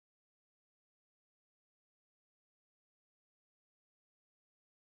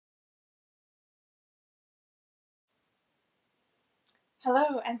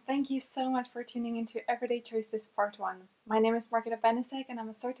Hello, and thank you so much for tuning into Everyday Choices Part 1. My name is Marketa Benisek, and I'm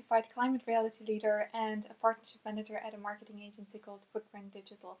a certified climate reality leader and a partnership manager at a marketing agency called Footprint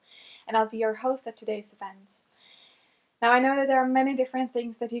Digital. And I'll be your host at today's event. Now, I know that there are many different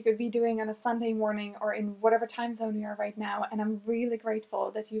things that you could be doing on a Sunday morning or in whatever time zone you are right now, and I'm really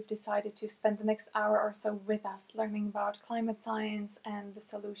grateful that you've decided to spend the next hour or so with us learning about climate science and the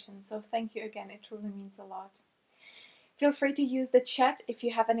solutions. So thank you again, it truly means a lot. Feel free to use the chat if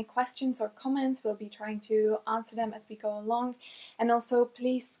you have any questions or comments. We'll be trying to answer them as we go along. And also,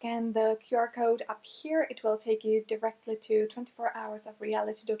 please scan the QR code up here. It will take you directly to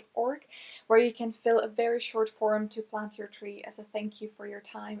 24hoursofreality.org, where you can fill a very short form to plant your tree as a thank you for your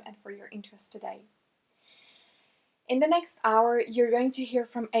time and for your interest today. In the next hour, you're going to hear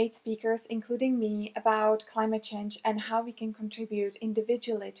from 8 speakers, including me, about climate change and how we can contribute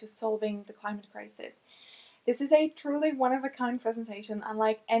individually to solving the climate crisis. This is a truly one-of-a-kind presentation,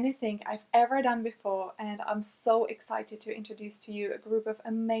 unlike anything I've ever done before, and I'm so excited to introduce to you a group of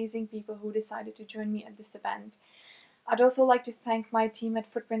amazing people who decided to join me at this event. I'd also like to thank my team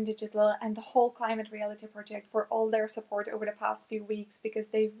at Footprint Digital and the whole Climate Reality Project for all their support over the past few weeks, because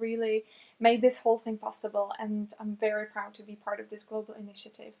they've really made this whole thing possible, and I'm very proud to be part of this global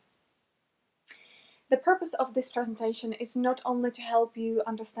initiative. The purpose of this presentation is not only to help you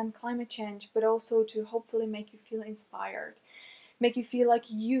understand climate change, but also to hopefully make you feel inspired, make you feel like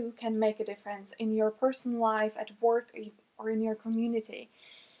you can make a difference in your personal life, at work, or in your community.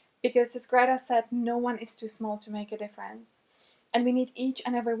 Because as Greta said, no one is too small to make a difference. And we need each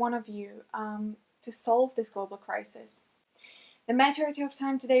and every one of you to solve this global crisis. The majority of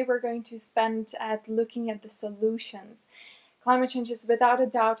time today we're going to spend at looking at the solutions. Climate change is without a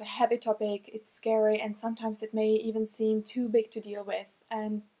doubt a heavy topic, it's scary, and sometimes it may even seem too big to deal with.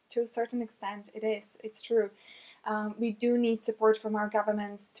 And to a certain extent it is, it's true. We do need support from our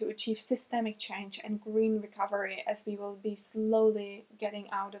governments to achieve systemic change and green recovery, as we will be slowly getting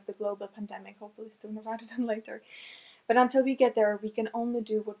out of the global pandemic, hopefully sooner rather than later. But until we get there, we can only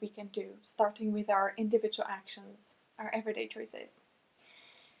do what we can do, starting with our individual actions, our everyday choices.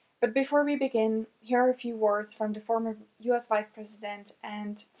 But before we begin, here are a few words from the former US Vice President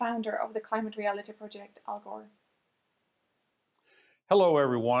and founder of the Climate Reality Project, Al Gore. Hello,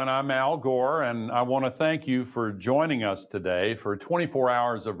 everyone. I'm Al Gore, and I want to thank you for joining us today for 24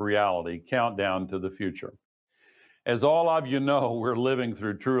 Hours of Reality, Countdown to the Future. As all of you know, we're living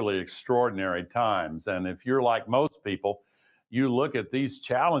through truly extraordinary times, and if you're like most people, you look at these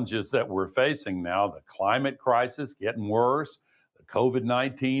challenges that we're facing now, the climate crisis getting worse,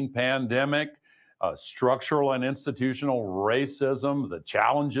 COVID-19 pandemic, structural and institutional racism, the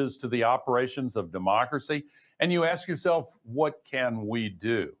challenges to the operations of democracy, and you ask yourself, what can we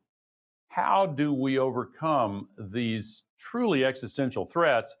do? How do we overcome these truly existential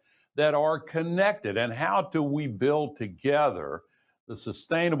threats that are connected, and how do we build together the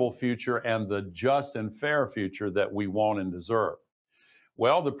sustainable future and the just and fair future that we want and deserve?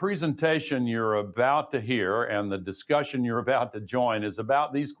 Well, the presentation you're about to hear and the discussion you're about to join is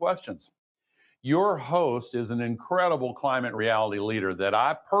about these questions. Your host is an incredible climate reality leader that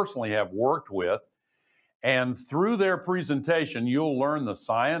I personally have worked with, and through their presentation, you'll learn the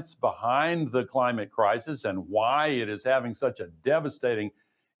science behind the climate crisis and why it is having such a devastating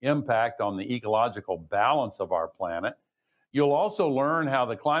impact on the ecological balance of our planet. You'll also learn how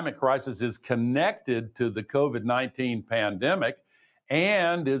the climate crisis is connected to the COVID-19 pandemic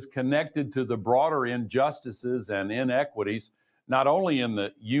and is connected to the broader injustices and inequities, not only in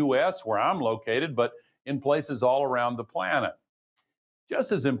the US, where I'm located, but in places all around the planet.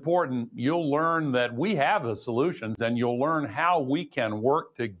 Just as important, you'll learn that we have the solutions, and you'll learn how we can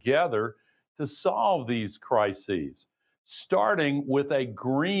work together to solve these crises, starting with a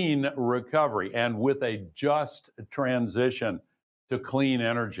green recovery and with a just transition to clean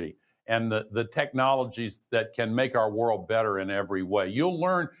energy and the technologies that can make our world better in every way. You'll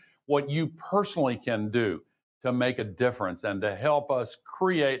learn what you personally can do to make a difference and to help us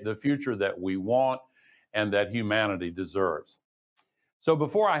create the future that we want and that humanity deserves. So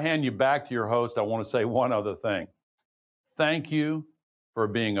before I hand you back to your host, I want to say one other thing. Thank you for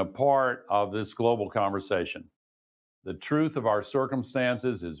being a part of this global conversation. The truth of our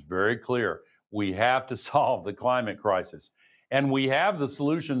circumstances is very clear. We have to solve the climate crisis, and we have the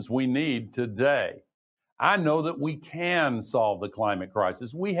solutions we need today. I know that we can solve the climate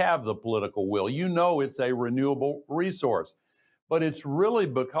crisis. We have the political will. You know it's a renewable resource, but it's really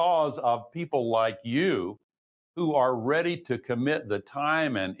because of people like you who are ready to commit the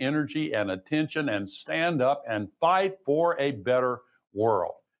time and energy and attention and stand up and fight for a better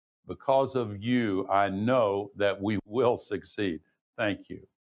world. Because of you, I know that we will succeed. Thank you.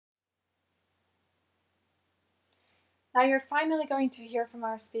 Now you're finally going to hear from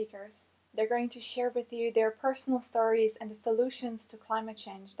our speakers. They're going to share with you their personal stories and the solutions to climate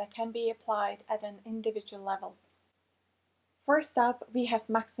change that can be applied at an individual level. First up, we have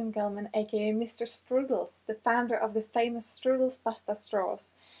Maxim Gelmann, aka Mr. Stroodles, the founder of the famous Stroodles pasta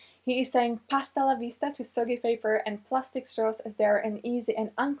straws. He is saying pasta la vista to soggy paper and plastic straws as they are an easy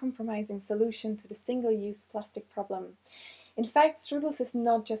and uncompromising solution to the single-use plastic problem. In fact, Stroodles is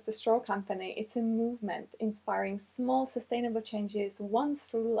not just a straw company, it's a movement inspiring small sustainable changes one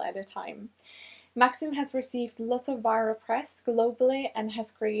strudel at a time. Maxim has received lots of viral press globally and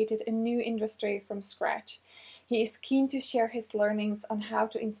has created a new industry from scratch. He is keen to share his learnings on how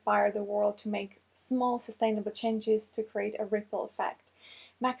to inspire the world to make small sustainable changes to create a ripple effect.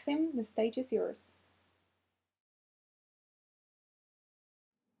 Maxim, the stage is yours.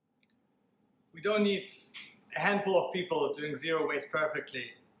 We don't need a handful of people doing zero waste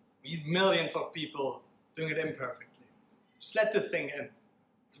perfectly. We need millions of people doing it imperfectly. Just let this sink in.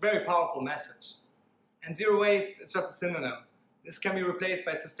 It's a very powerful message. And zero waste, it's just a synonym. This can be replaced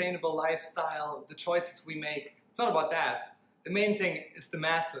by sustainable lifestyle, the choices we make. It's not about that. The main thing is the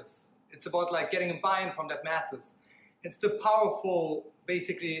masses. It's about like getting a buy-in from that masses. It's the powerful,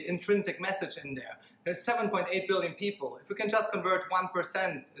 basically intrinsic message in there. There's 7.8 billion people. If we can just convert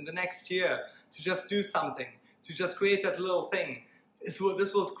 1% in the next year to just do something, to just create that little thing, this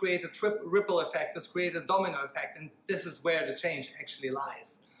will create a ripple effect, this create a domino effect, and this is where the change actually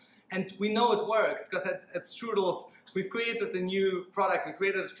lies. And we know it works because at Stroodles, we've created a new product, we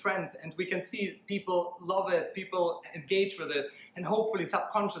created a trend, and we can see people love it, people engage with it, and hopefully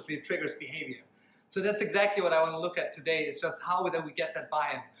subconsciously it triggers behavior. So that's exactly what I want to look at today, is just how do we get that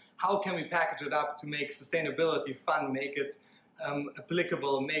buy-in? How can we package it up to make sustainability fun, make it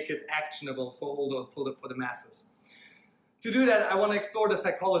applicable, make it actionable for the masses? To do that, I want to explore the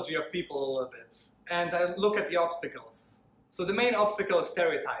psychology of people a little bit, and I look at the obstacles. So the main obstacle is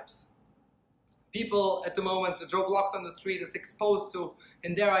stereotypes. People at the moment, Joe Bloggs on the street is exposed to,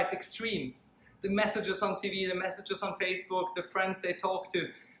 in their eyes, extremes. The messages on TV, the messages on Facebook, the friends they talk to,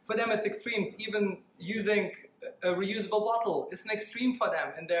 for them it's extremes. Even using a reusable bottle is an extreme for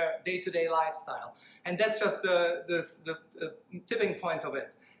them in their day-to-day lifestyle. And that's just the tipping point of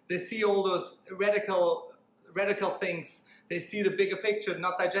it. They see all those radical things. They see the bigger picture,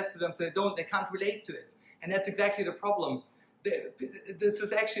 not digest to them, so they can't relate to it. And that's exactly the problem. This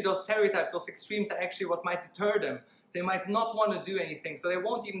is actually, those stereotypes, those extremes are actually what might deter them. They might not want to do anything, so they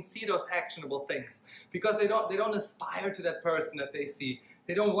won't even see those actionable things because they don't aspire to that person that they see.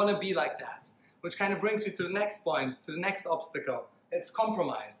 They don't want to be like that. Which kind of brings me to the next point, to the next obstacle. It's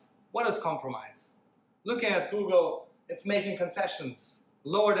compromise. What is compromise? Looking at Google, it's making concessions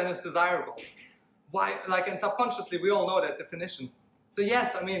lower than is desirable. Why? Like, and subconsciously, we all know that definition. So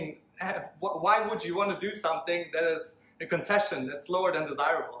yes, I mean, why would you want to do something that is a concession that's lower than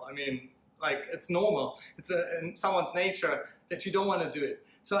desirable? I mean, like, it's normal. It's in someone's nature that you don't want to do it.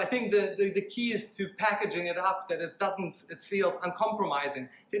 So I think the key is to packaging it up that it feels uncompromising.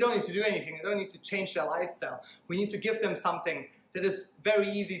 They don't need to do anything. They don't need to change their lifestyle. We need to give them something that is very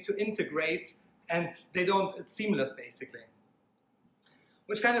easy to integrate, and it's seamless basically.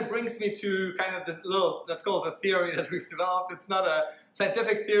 Which kind of brings me to kind of this little, let's call it a theory that we've developed. It's not a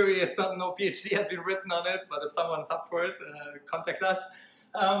scientific theory. It's not, no PhD has been written on it, but if someone's up for it, contact us.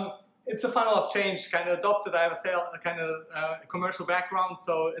 It's a funnel of change, kind of adopted. I have a kind of commercial background,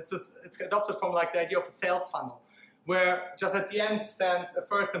 so it's adopted from like the idea of a sales funnel, where just at the end stands a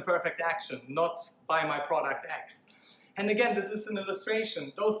first and perfect action, not buy my product X. And again, this is an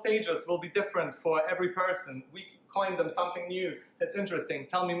illustration. Those stages will be different for every person. We coin them something new that's interesting.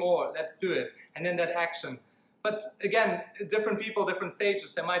 Tell me more, let's do it. And then that action. But again, different people, different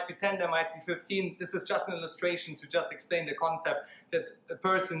stages. There might be 10, there might be 15. This is just an illustration to just explain the concept that a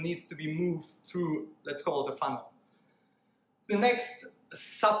person needs to be moved through, let's call it a funnel. The next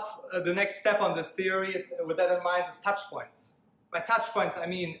step on this theory, with that in mind, is touch points. By touch points, I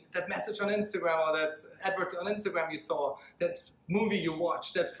mean that message on Instagram or that advert on Instagram you saw, that movie you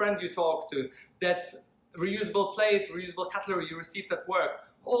watched, that friend you talked to, that reusable plate, reusable cutlery you received at work.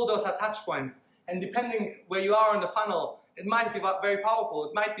 All those are touch points. And depending where you are in the funnel, it might be very powerful.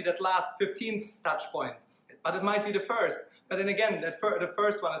 It might be that last 15th touch point, but it might be the first. But then again, the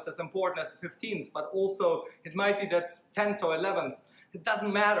first one is as important as the 15th, but also it might be that 10th or 11th. It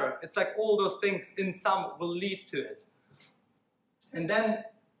doesn't matter. It's like all those things in sum will lead to it. And then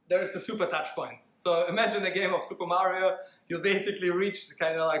there's the super touch points. So imagine a game of Super Mario. You'll basically reach,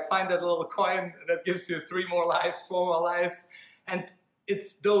 kind of like find that little coin that gives you 3 more lives, 4 more lives. And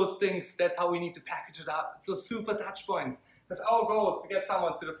it's those things, that's how we need to package it up. So super touch points. Because our goal is to get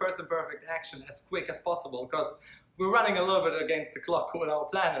someone to the first imperfect action as quick as possible, because we're running a little bit against the clock with our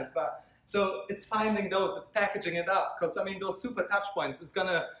planet. But so it's finding those, it's packaging it up, because I mean those super touch points is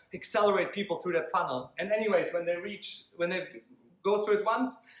gonna accelerate people through that funnel. And anyways, when they go through it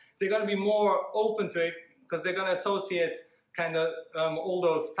once, they're gonna be more open to it, because they're gonna associate kind of all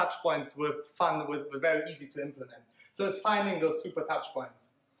those touch points with fun, with very easy to implement. So it's finding those super touch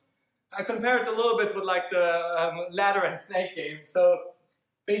points. I compare it a little bit with like the ladder and snake game. So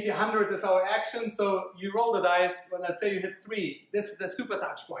basically 100 is our action, so you roll the dice. Well, let's say you hit 3. This is the super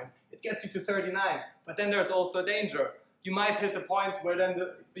touch point. It gets you to 39. But then there's also a danger. You might hit a point where then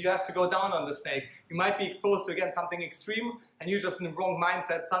you have to go down on the snake. You might be exposed to, again, something extreme, and you're just in the wrong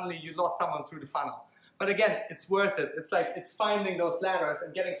mindset. Suddenly you lost someone through the funnel. But again, it's worth it. It's like, it's finding those ladders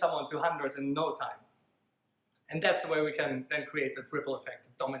and getting someone to 100 in no time. And that's the way we can then create the ripple effect,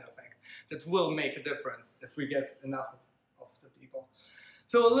 the domino effect, that will make a difference if we get enough of the people.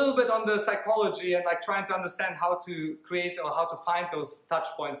 So a little bit on the psychology and like trying to understand how to create or how to find those touch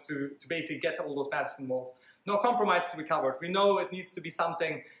points to basically get all those masses involved. No compromise to be covered. We know it needs to be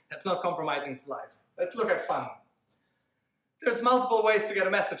something that's not compromising to life. Let's look at fun. There's multiple ways to get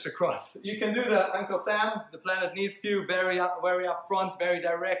a message across. You can do the Uncle Sam, the planet needs you, very upfront, very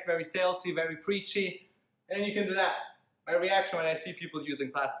direct, very salesy, very preachy. And you can do that. My reaction when I see people using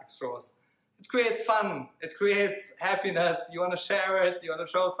plastic straws. It creates fun, it creates happiness, you want to share it, you want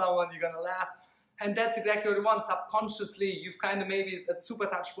to show someone, you're going to laugh. And that's exactly what we want. Subconsciously, you've kind of maybe, that super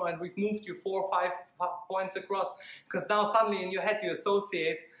touch point, we've moved you 4 or 5 points across, because now suddenly in your head you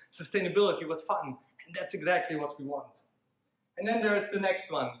associate sustainability with fun. And that's exactly what we want. And then there's the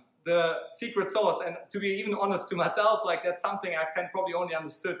next one, the secret sauce. And to be even honest to myself, like that's something I've kind of probably only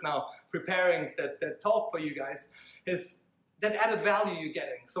understood now, preparing that talk for you guys, is that added value you're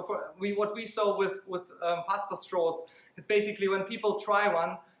getting. So what we saw with pasta straws, it's basically when people try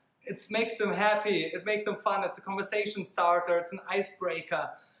one, it makes them happy, it makes them fun, it's a conversation starter, it's an icebreaker.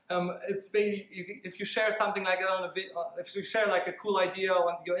 If you share something like that on a video, if you share like a cool idea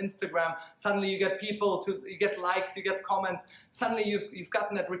on your Instagram, suddenly you get people you get likes, you get comments. Suddenly you've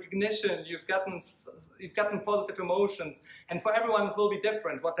gotten that recognition, you've gotten positive emotions, and for everyone it will be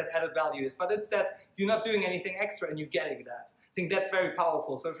different what that added value is. But it's that you're not doing anything extra and you're getting that. I think that's very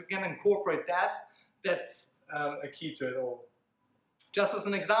powerful. So if we can incorporate that, that's a key to it all. Just as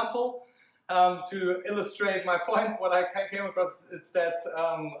an example, to illustrate my point, what I came across, it's that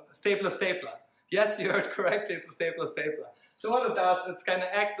stapler. Yes, you heard correctly, it's a stapler. So what it does, it kind of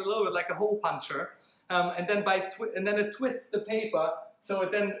acts a little bit like a hole puncher, and then it twists the paper, so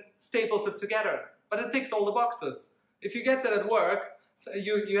it then staples it together. But it ticks all the boxes. If you get that at work, so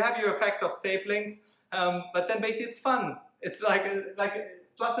you have your effect of stapling, but then basically it's fun. It's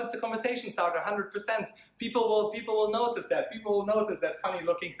plus it's a conversation starter, 100%. People will notice that. People will notice that funny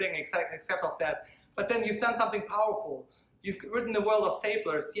looking thing except of that. But then you've done something powerful. You've written the world of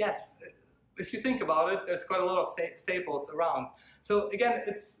staplers. Yes, if you think about it, there's quite a lot of staples around. So again,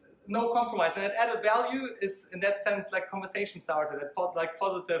 it's no compromise. And that added value is in that sense like conversation starter, like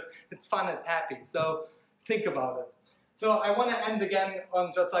positive, it's fun, it's happy. So think about it. So I want to end again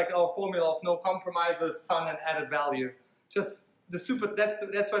on just like our formula of no compromises, fun and added value. Just that's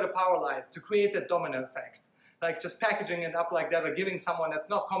where the power lies, to create that domino effect. Like just packaging it up like that, or giving someone that's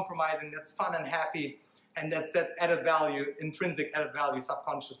not compromising, that's fun and happy, and that's that added value, intrinsic added value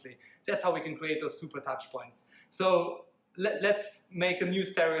subconsciously. That's how we can create those super touch points. So let's make a new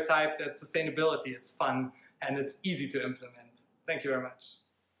stereotype that sustainability is fun and it's easy to implement. Thank you very much.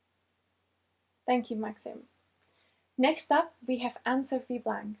 Thank you, Maxim. Next up, we have Anne-Sophie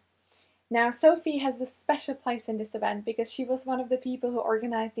Blanc. Now, Sophie has a special place in this event because she was one of the people who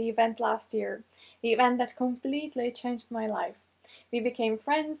organized the event last year, the event that completely changed my life. We became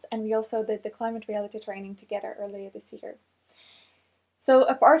friends and we also did the climate reality training together earlier this year. So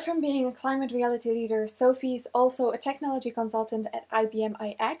apart from being a climate reality leader, Sophie is also a technology consultant at IBM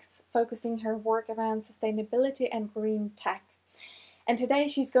iX, focusing her work around sustainability and green tech. And today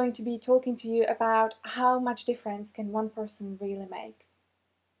she's going to be talking to you about how much difference can one person really make.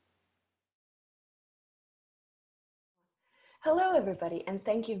 Hello everybody, and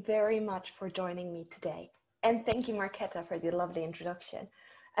thank you very much for joining me today. And thank you Marketa for the lovely introduction.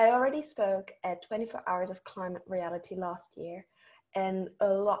 I already spoke at 24 Hours of Climate Reality last year, and a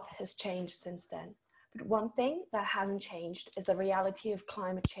lot has changed since then. But one thing that hasn't changed is the reality of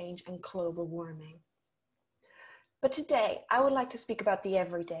climate change and global warming. But today, I would like to speak about the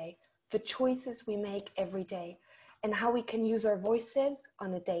everyday, the choices we make every day, and how we can use our voices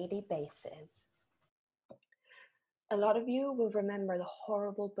on a daily basis. A lot of you will remember the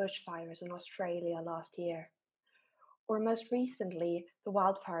horrible bushfires in Australia last year, or most recently, the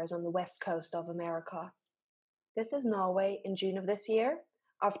wildfires on the west coast of America. This is Norway in June of this year,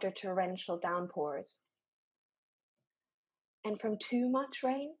 after torrential downpours. And from too much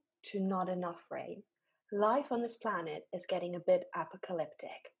rain to not enough rain, life on this planet is getting a bit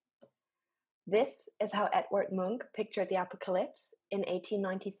apocalyptic. This is how Edvard Munch pictured the apocalypse in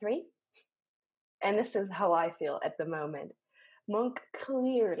 1893. And this is how I feel at the moment. Munch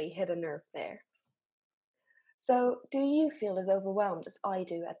clearly hit a nerve there. So, do you feel as overwhelmed as I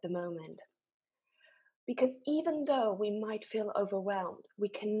do at the moment? Because even though we might feel overwhelmed, we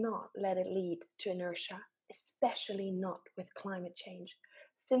cannot let it lead to inertia, especially not with climate change.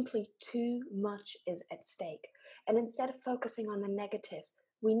 Simply too much is at stake. And instead of focusing on the negatives,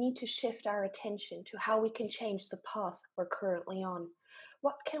 we need to shift our attention to how we can change the path we're currently on.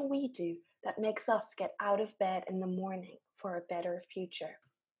 What can we do that makes us get out of bed in the morning for a better future?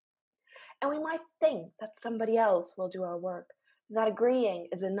 And we might think that somebody else will do our work, that agreeing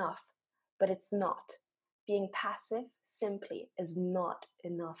is enough, but it's not. Being passive simply is not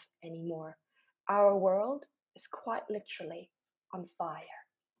enough anymore. Our world is quite literally on fire.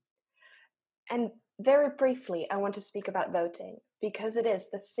 And very briefly, I want to speak about voting, because it is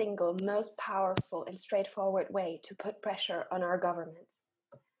the single most powerful and straightforward way to put pressure on our governments.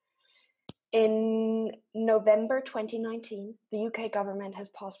 In November 2019, the UK government has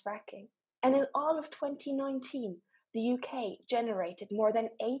paused fracking. And in all of 2019, the UK generated more than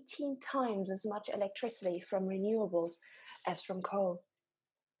 18 times as much electricity from renewables as from coal.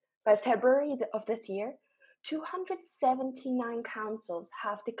 By February of this year, 279 councils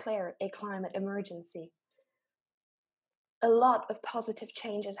have declared a climate emergency. A lot of positive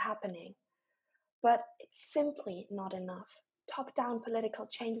change is happening, but it's simply not enough. Top-down political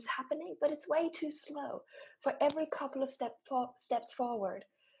change is happening, but it's way too slow. For every couple of steps forward,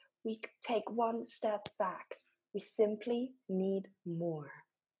 we take one step back. We simply need more.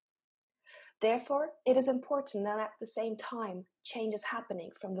 Therefore, it is important that at the same time, change is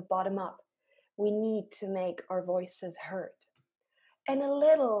happening from the bottom up. We need to make our voices heard. And a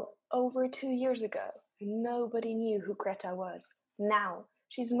little over 2 years ago, nobody knew who Greta was. Now,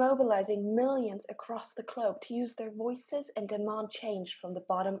 she's mobilizing millions across the globe to use their voices and demand change from the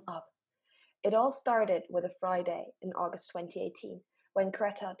bottom up. It all started with a Friday in August 2018, when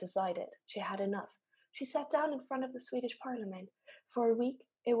Greta decided she had enough. She sat down in front of the Swedish parliament. For a week,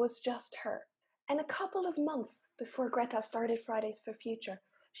 it was just her. And a couple of months before Greta started Fridays for Future,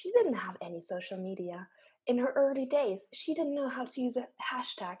 she didn't have any social media. In her early days, she didn't know how to use a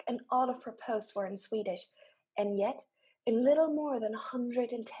hashtag, and all of her posts were in Swedish. And yet, in little more than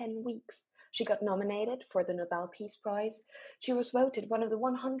 110 weeks, she got nominated for the Nobel Peace Prize. She was voted one of the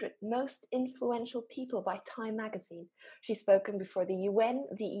 100 most influential people by Time magazine. She's spoken before the UN,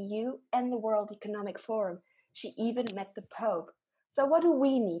 the EU, and the World Economic Forum. She even met the Pope. So what do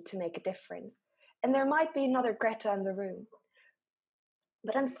we need to make a difference? And there might be another Greta in the room.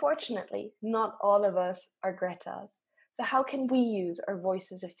 But unfortunately, not all of us are Gretas. So how can we use our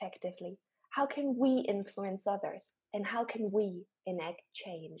voices effectively? How can we influence others? And how can we enact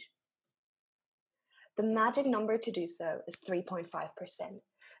change? The magic number to do so is 3.5%.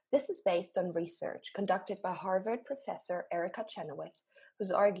 This is based on research conducted by Harvard professor Erica Chenoweth,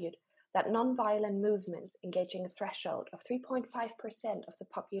 who's argued that nonviolent movements engaging a threshold of 3.5% of the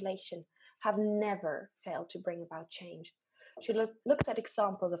population have never failed to bring about change. She looks at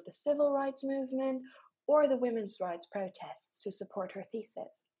examples of the civil rights movement or the women's rights protests to support her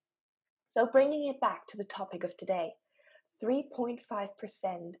thesis. So bringing it back to the topic of today,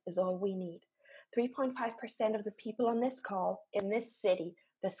 3.5% is all we need. 3.5% of the people on this call, in this city,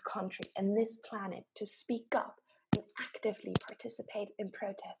 this country, and this planet to speak up and actively participate in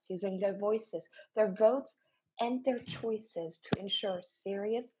protests using their voices, their votes, and their choices to ensure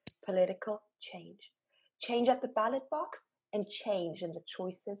serious political change. Change at the ballot box and change in the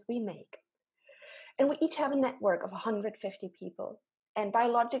choices we make. And we each have a network of 150 people. And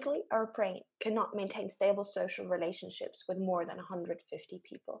biologically, our brain cannot maintain stable social relationships with more than 150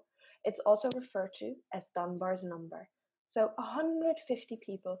 people. It's also referred to as Dunbar's number. So 150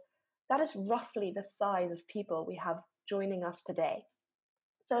 people, that is roughly the size of people we have joining us today.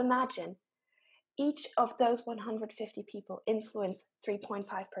 So imagine each of those 150 people influence 3.5%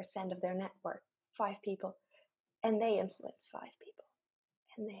 of their network, 5 people, and they influence 5 people,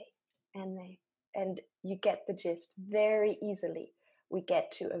 and you get the gist. Very easily, we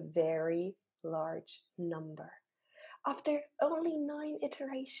get to a very large number. After only 9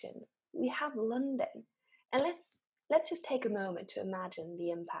 iterations, we have London. And let's just take a moment to imagine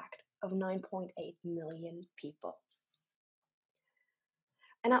the impact of 9.8 million people.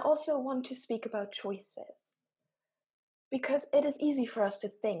 And I also want to speak about choices. Because it is easy for us to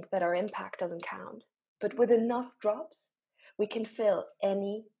think that our impact doesn't count. But with enough drops, we can fill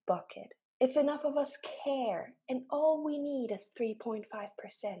any bucket. If enough of us care, and all we need is 3.5%,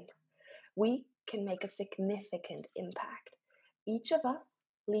 we can make a significant impact. Each of us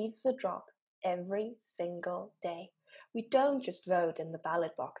leaves a drop every single day. We don't just vote in the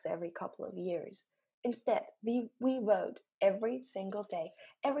ballot box every couple of years. Instead, we vote every single day.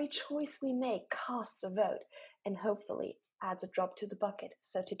 Every choice we make casts a vote and hopefully adds a drop to the bucket.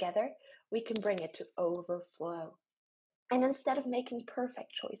 So together, we can bring it to overflow. And instead of making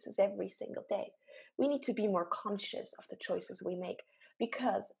perfect choices every single day, we need to be more conscious of the choices we make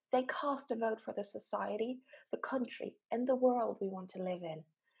because they cast a vote for the society, the country, and the world we want to live in.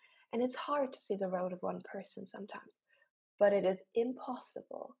 And it's hard to see the road of one person sometimes, but it is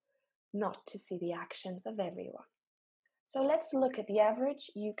impossible not to see the actions of everyone. So let's look at the average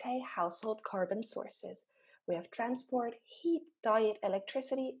UK household carbon sources. We have transport, heat, diet,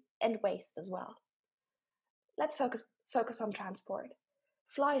 electricity, and waste as well. Let's focus on transport.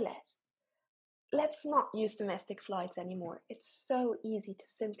 Fly less. Let's not use domestic flights anymore. It's so easy to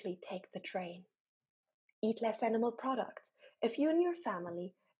simply take the train. Eat less animal products. If you and your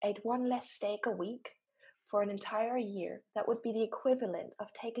family ate one less steak a week for an entire year, that would be the equivalent of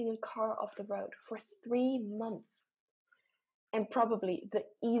taking a car off the road for 3 months. And probably the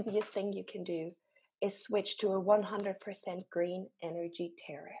easiest thing you can do is switch to a 100% green energy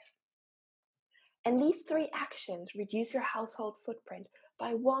tariff. And these 3 actions reduce your household footprint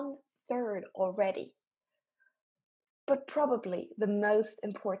by 1/3 already. But probably the most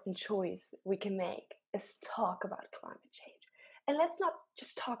important choice we can make is talk about climate change. And let's not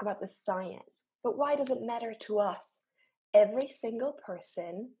just talk about the science, but why does it matter to us? Every single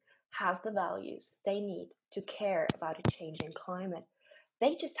person has the values they need to care about a changing climate.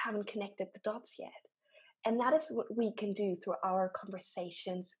 They just haven't connected the dots yet. And that is what we can do through our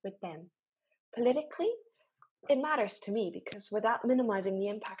conversations with them. Politically, it matters to me because without minimizing the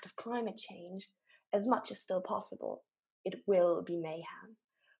impact of climate change, as much as still possible, it will be mayhem.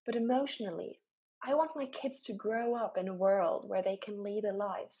 But emotionally, I want my kids to grow up in a world where they can lead a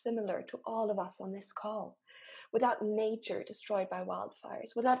life similar to all of us on this call, without nature destroyed by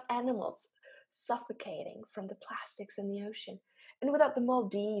wildfires, without animals suffocating from the plastics in the ocean, and without the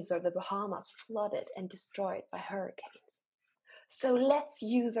Maldives or the Bahamas flooded and destroyed by hurricanes. So let's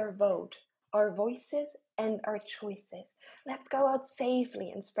use our vote, our voices, and our choices. Let's go out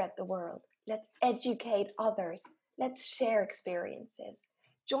safely and spread the word. Let's educate others. Let's share experiences.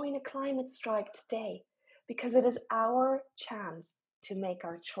 Join a climate strike today because it is our chance to make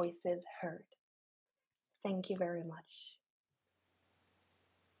our choices heard. Thank you very much.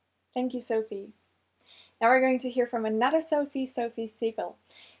 Thank you, Sophie. Now we're going to hear from another Sophie, Sophie Siegel.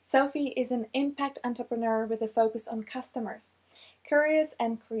 Sophie is an impact entrepreneur with a focus on customers. Curious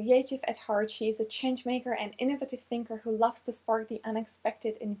and creative at heart, she is a changemaker and innovative thinker who loves to spark the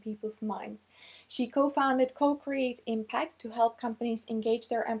unexpected in people's minds. She co-founded Co-Create Impact to help companies engage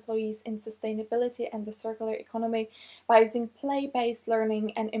their employees in sustainability and the circular economy by using play-based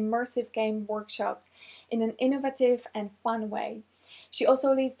learning and immersive game workshops in an innovative and fun way. She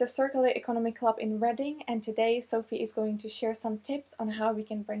also leads the Circular Economy Club in Reading, and today Sophie is going to share some tips on how we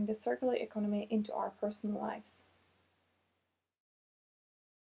can bring the circular economy into our personal lives.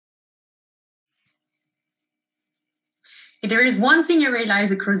 If there is one thing I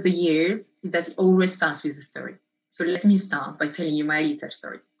realized across the years is that it always starts with a story. So let me start by telling you my little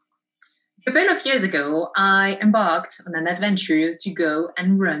story. A couple of years ago, I embarked on an adventure to go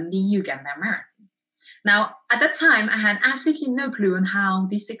and run the Uganda Marathon. Now, at that time, I had absolutely no clue on how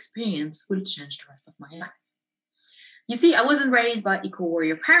this experience will change the rest of my life. You see, I wasn't raised by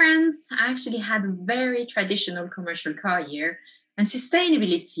eco-warrior parents. I actually had a very traditional commercial career, and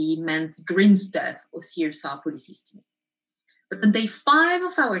sustainability meant green stuff or CSR policies to me. But on day 5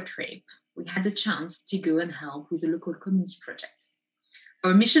 of our trip, we had the chance to go and help with a local community project.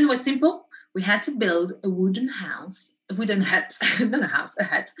 Our mission was simple. We had to build a wooden hut,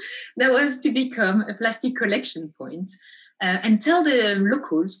 that was to become a plastic collection point and tell the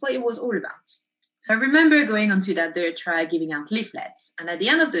locals what it was all about. So I remember going onto that dirt track, giving out leaflets, and at the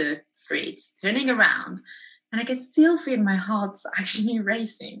end of the street, turning around, and I could still feel my heart actually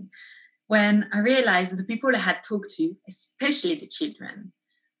racing when I realized that the people I had talked to, especially the children,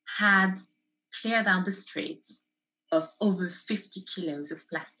 had cleared out the streets of over 50 kilos of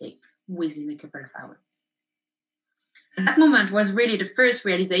plastic within a couple of hours. And that moment was really the first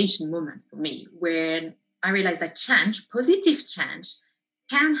realization moment for me, when I realized that change, positive change,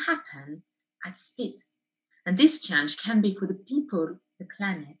 can happen at speed. And this change can be for the people, the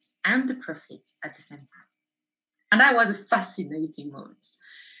planet, and the profit at the same time. And that was a fascinating moment.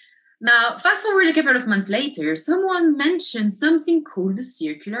 Now, fast forward a couple of months later, someone mentioned something called the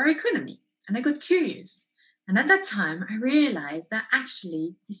circular economy. And I got curious. And at that time, I realized that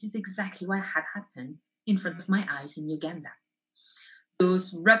actually this is exactly what had happened in front of my eyes in Uganda.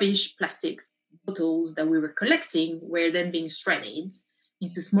 Those rubbish plastics bottles that we were collecting were then being shredded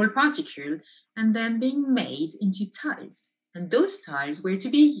into small particles and then being made into tiles. And those tiles were to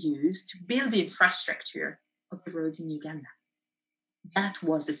be used to build the infrastructure of the roads in Uganda. That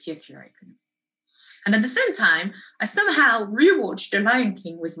was the circular economy. And at the same time, I somehow rewatched The Lion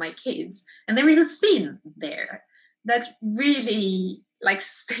King with my kids, and there is a theme there that really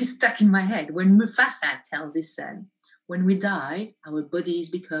stays stuck in my head when Mufasa tells his son, when we die, our bodies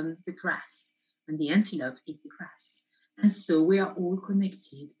become the grass, and the antelope eat the grass. And so we are all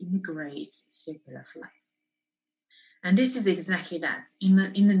connected in the great circle of life. And this is exactly that. In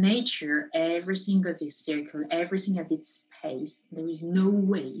the nature, everything goes in circle, everything has its space. There is no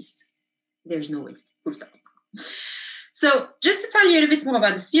waste. There's no waste. Full stop. So just to tell you a little bit more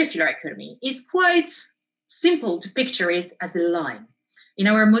about the circular economy, it's quite simple to picture it as a line. In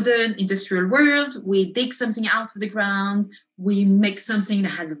our modern industrial world, we dig something out of the ground, we make something that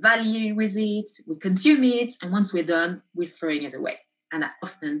has value with it, we consume it, and once we're done, we're throwing it away. And that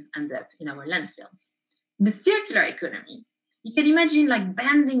often ends up in our landfills. In the circular economy, you can imagine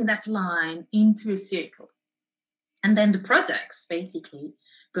bending that line into a circle. And then the products basically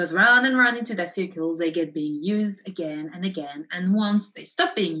goes round and round into that circle. They get being used again and again. And once they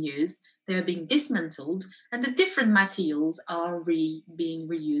stop being used, they are being dismantled and the different materials are being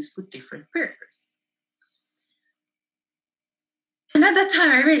reused for different purposes. And at that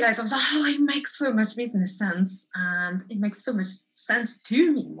time, I realized, I was like, it makes so much business sense. And it makes so much sense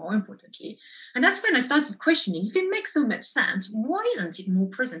to me, more importantly. And that's when I started questioning, if it makes so much sense, why isn't it more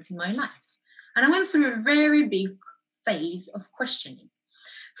present in my life? And I went through a very big phase of questioning.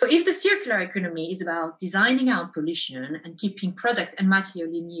 So if the circular economy is about designing out pollution and keeping product and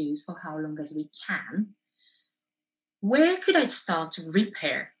material in use for how long as we can, where could I start to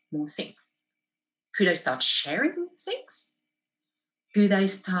repair more things? Could I start sharing more things? Could I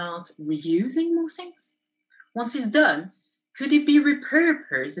start reusing more things? Once it's done, could it be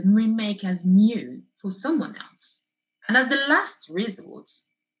repurposed and remake as new for someone else? And as the last resort,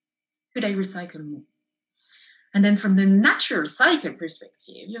 could I recycle more? And then from the natural cycle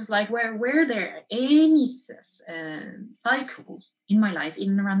perspective, it was like, were there any cycles in my life, in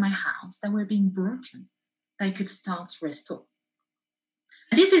and around my house, that were being broken, that I could start to restore?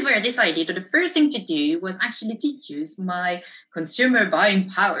 And this is where I decided that the first thing to do was actually to use my consumer buying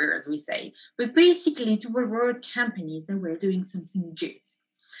power, as we say, but basically to reward companies that were doing something good.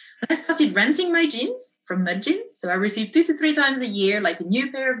 And I started renting my jeans from Mud Jeans. So I received 2 to 3 times a year, a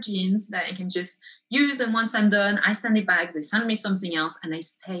new pair of jeans that I can just use. And once I'm done, I send it back, they send me something else, and I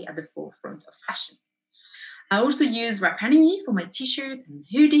stay at the forefront of fashion. I also use Rapanini for my t-shirt and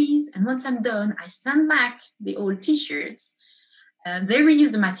hoodies. And once I'm done, I send back the old t-shirts. They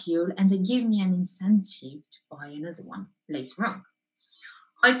reuse the material and they give me an incentive to buy another one later on.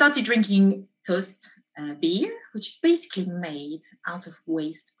 I started drinking toast beer, which is basically made out of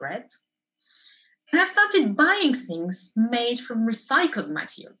waste bread. And I've started buying things made from recycled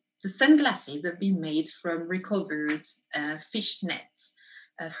material. The sunglasses have been made from recovered fish nets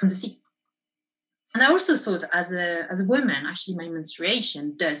from the sea. And I also thought as a woman, actually my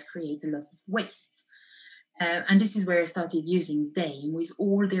menstruation does create a lot of waste. And this is where I started using Dame with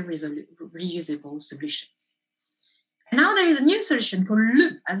all their reusable solutions. And now there is a new solution called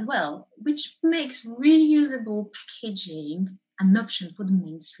Loop as well, which makes reusable packaging an option for the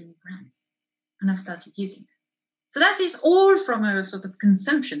mainstream brands. And I've started using that. So that is all from a sort of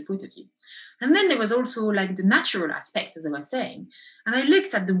consumption point of view. And then there was also the natural aspect, as I was saying. And I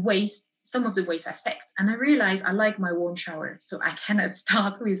looked at the waste, some of the waste aspects, and I realized I like my warm shower, so I cannot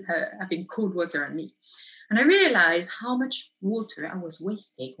start with having cold water on me. And I realized how much water I was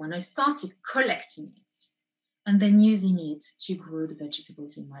wasting when I started collecting it and then using it to grow the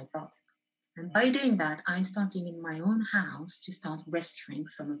vegetables in my garden. And by doing that, I started in my own house to start restoring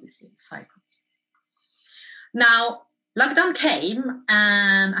some of the cycles. Now, lockdown came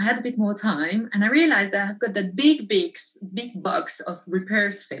and I had a bit more time and I realized that I've got that big box of repair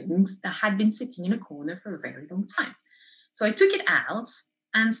things that had been sitting in a corner for a very long time. So I took it out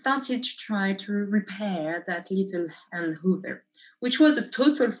and started to try to repair that little hand hoover, which was a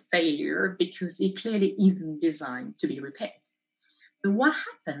total failure because it clearly isn't designed to be repaired. But what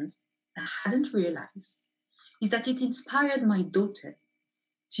happened that I hadn't realized is that it inspired my daughter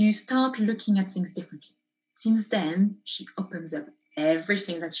to start looking at things differently. Since then, she opens up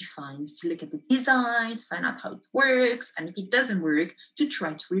everything that she finds, to look at the design, to find out how it works, and if it doesn't work, to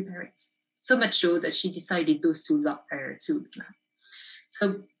try to repair it. So much so that she decided those tools are her tools now.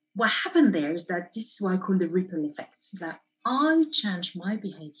 So what happened there is that this is what I call the ripple effect. It's that I changed my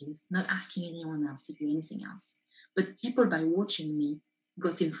behaviors, not asking anyone else to do anything else. But people, by watching me,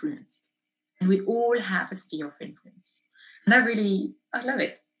 got influenced. And we all have a sphere of influence. And I love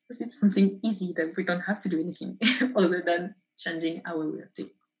it. Because it's something easy that we don't have to do anything other than changing our way of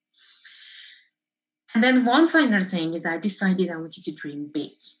doing. And then one final thing is I decided I wanted to dream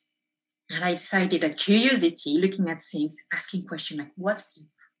big. And I decided that curiosity, looking at things, asking questions like what if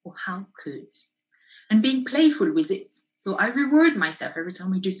or how could, and being playful with it. So I reward myself every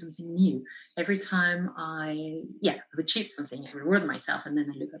time I do something new. Every time I've achieved something, I reward myself, and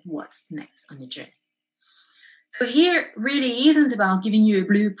then I look at what's next on the journey. So here really isn't about giving you a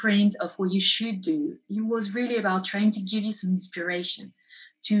blueprint of what you should do. It was really about trying to give you some inspiration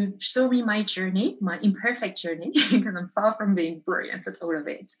to show me my journey, my imperfect journey, because I'm far from being brilliant at all of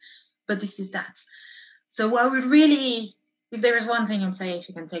it. But this is that. So I would really, if there is one thing I'd say if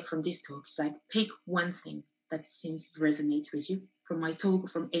you can take from this talk, it's like pick one thing that seems to resonate with you from my talk or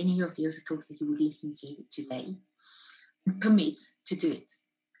from any of the other talks that you would listen to today, and commit to do it.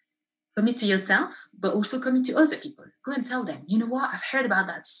 Commit to yourself, but also commit to other people. Go and tell them, you know what, I've heard about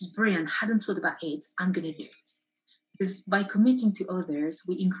that, this is brilliant, hadn't thought about it, I'm going to do it. Because by committing to others,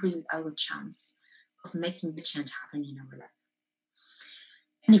 we increase our chance of making the change happen in our life.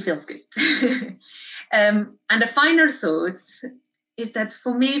 And it feels good. And the final thought is that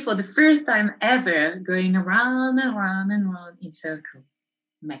for me, for the first time ever, going around and around and around in circle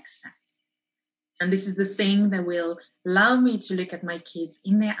makes sense. And this is the thing that will allow me to look at my kids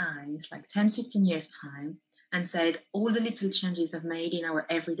in their eyes, like 10, 15 years' time, and said, all the little changes I've made in our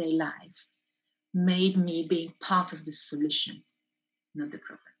everyday life made me being part of the solution, not the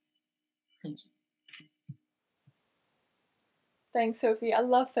problem. Thank you. Thanks, Sophie. I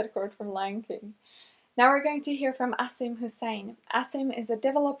love that quote from Lion King. Now we're going to hear from Asim Hussain. Asim is a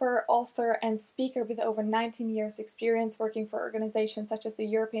developer, author, and speaker with over 19 years experience working for organizations such as the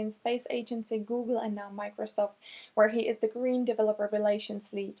European Space Agency, Google, and now Microsoft, where he is the Green Developer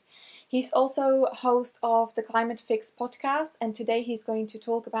Relations Lead. He's also host of the Climate Fix podcast, and today he's going to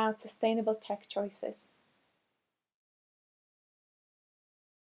talk about sustainable tech choices.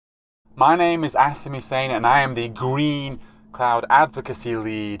 My name is Asim Hussain, and I am the Green Cloud Advocacy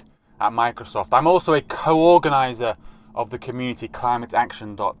Lead at Microsoft. I'm also a co-organizer of the community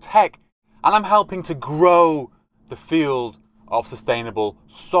climateaction.tech, and I'm helping to grow the field of sustainable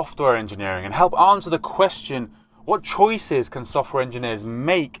software engineering and help answer the question, what choices can software engineers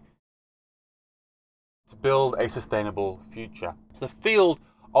make to build a sustainable future? So the field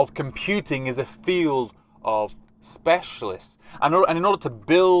of computing is a field of specialists, and in order to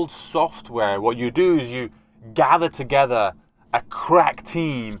build software, what you do is you gather together a crack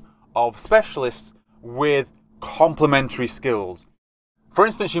team of specialists with complementary skills. For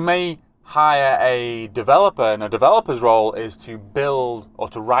instance, you may hire a developer, and a developer's role is to build or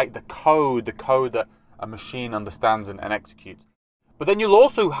to write the code that a machine understands and executes. But then you'll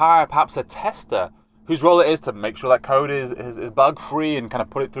also hire perhaps a tester whose role it is to make sure that code is bug-free and kind of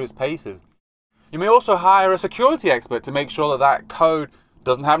put it through its paces. You may also hire a security expert to make sure that code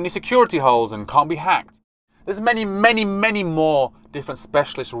doesn't have any security holes and can't be hacked. There's many, many, many more different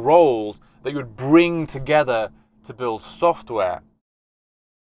specialist roles that you would bring together to build software.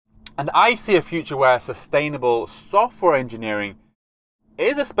 And I see a future where sustainable software engineering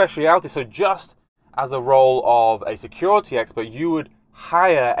is a speciality. So just as a role of a security expert, you would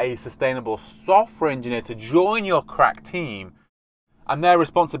hire a sustainable software engineer to join your crack team. And their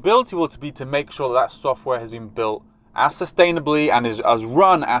responsibility will be to make sure that software has been built as sustainably and is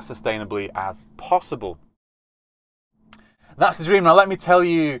run as sustainably as possible. That's the dream. Now let me tell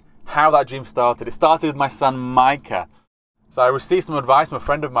you how that dream started. It started with my son Micah. So I received some advice from a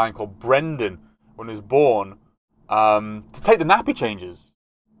friend of mine called Brendan when he was born to take the nappy changes.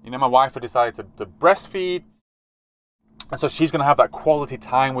 You know, my wife had decided to breastfeed, and so she's going to have that quality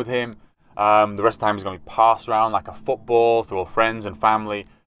time with him. The rest of the time he's going to be passed around like a football through all friends and family.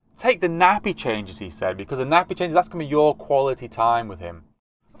 Take the nappy changes, he said, because the nappy changes, that's going to be your quality time with him.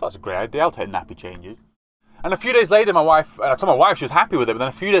 I thought that was a great idea. I'll take nappy changes. And a few days later, I told my wife she was happy with it, but then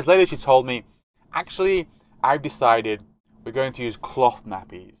a few days later she told me, actually, I've decided we're going to use cloth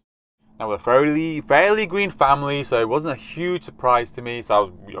nappies. Now we're a fairly green family, so it wasn't a huge surprise to me. So I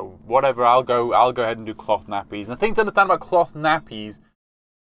was, whatever, I'll go ahead and do cloth nappies. And the thing to understand about cloth nappies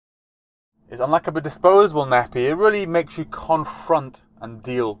is, unlike a disposable nappy, it really makes you confront and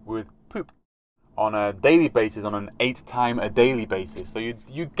deal with poop. on a daily basis, on an 8 time a daily basis. So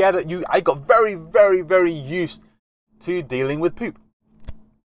you get it. I got very, very, very used to dealing with poop.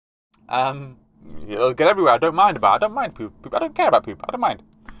 It'll get everywhere. I don't mind poop. I don't care about poop. I don't mind.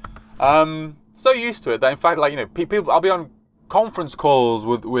 So used to it that in fact, like, you know, people. I'll be on conference calls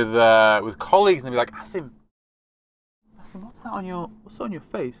with colleagues, and they'll be like, Asim, what's on your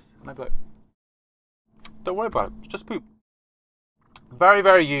face? And I'd be like, don't worry about it. It's just poop. Very,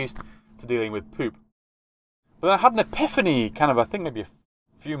 very used to dealing with poop. But then I had an epiphany, kind of, I think maybe a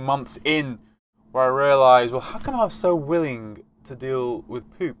few months in, where I realized, well, how come I was so willing to deal with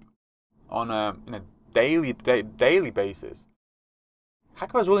poop on a daily basis? How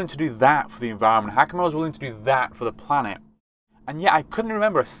come I was willing to do that for the environment? How come I was willing to do that for the planet? And yet I couldn't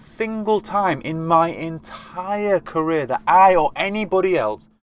remember a single time in my entire career that I or anybody else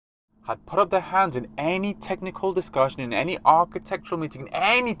had put up their hands in any technical discussion, in any architectural meeting, in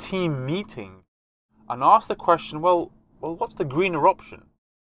any team meeting, and asked the question, well, what's the greener option?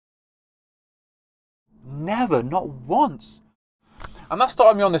 Never, not once. And that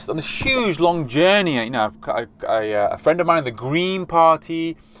started me on this huge, long journey. You know, a friend of mine in the Green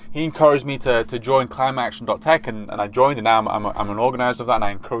Party, he encouraged me to join climateaction.tech, and I joined, and now I'm an organizer of that, and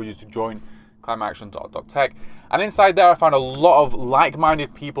I encourage you to join climateaction.tech. And inside there, I found a lot of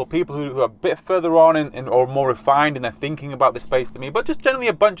like-minded people who are a bit further on or more refined in their thinking about this space than me, but just generally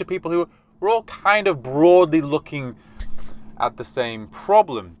a bunch of people who were all kind of broadly looking at the same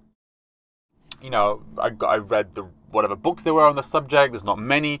problem. You know, I read whatever books there were on the subject. There's not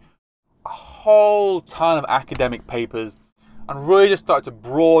many. A whole ton of academic papers, and really just started to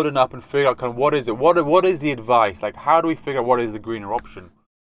broaden up and figure out kind of what is it? What is the advice? Like, how do we figure out what is the greener option?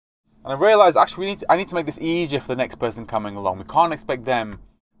 And I realized, actually, I need to make this easier for the next person coming along. We can't expect them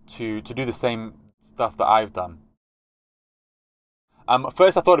to do the same stuff that I've done.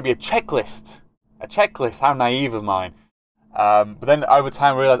 First, I thought it'd be a checklist. How naive of mine. But then over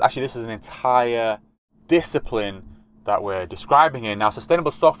time, I realized, actually, this is an entire discipline that we're describing here. Now,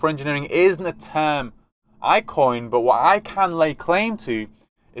 sustainable software engineering isn't a term I coined, but what I can lay claim to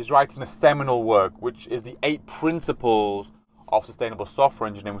is writing the seminal work, which is the 8 principles of sustainable software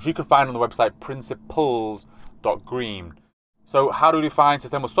engineering, which you can find on the website principles.green. So how do we define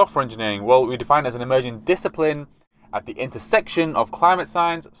sustainable software engineering? Well, we define it as an emerging discipline at the intersection of climate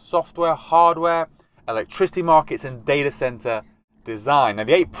science, software, hardware, electricity markets, and data center design. Now,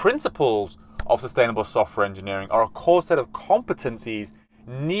 the 8 principles of sustainable software engineering are a core set of competencies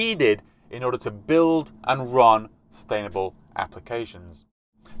needed in order to build and run sustainable applications.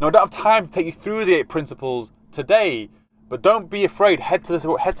 Now, I don't have time to take you through the 8 principles today, but don't be afraid. Head to the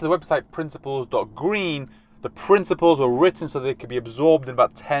website principles.green. The principles were written so they could be absorbed in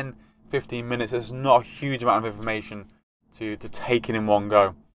about 10-15 minutes. It's not a huge amount of information to take in one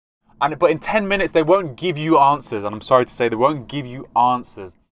go. But in 10 minutes, they won't give you answers. And I'm sorry to say, they won't give you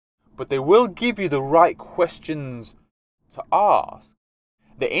answers. But they will give you the right questions to ask.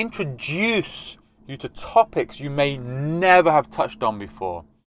 They introduce you to topics you may never have touched on before,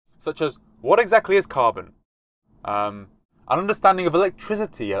 such as, what exactly is carbon? An understanding of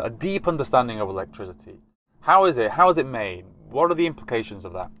electricity, a deep understanding of electricity. How is it? How is it made? What are the implications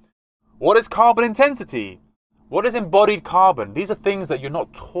of that? What is carbon intensity? What is embodied carbon? These are things that you're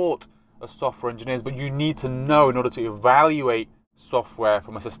not taught as software engineers, but you need to know in order to evaluate software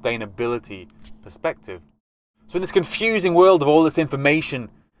from a sustainability perspective. So in this confusing world of all this information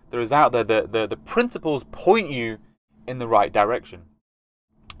there is out there, the principles point you in the right direction.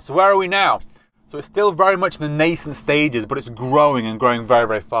 So where are we now? So it's still very much in the nascent stages, but it's growing and growing very,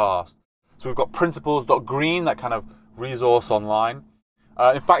 very fast. So we've got principles.green, that kind of resource online.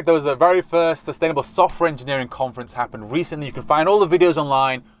 In fact, there was the very first Sustainable Software Engineering Conference happened recently. You can find all the videos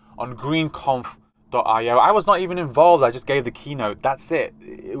online on greenconf.io. I was not even involved. I just gave the keynote. That's it.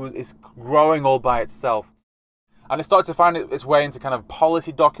 It's growing all by itself. And it started to find its way into kind of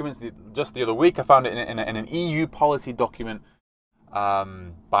policy documents. Just the other week, I found it in an EU policy document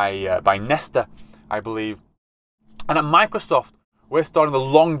by Nesta, I believe. And at Microsoft, we're starting the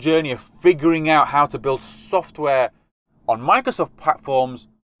long journey of figuring out how to build software on Microsoft platforms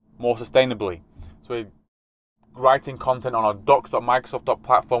more sustainably. So we're writing content on our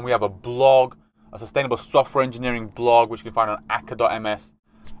docs.microsoft.platform. We have a blog, a sustainable software engineering blog, which you can find on aka.ms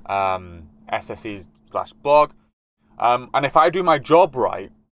 /blog. And if I do my job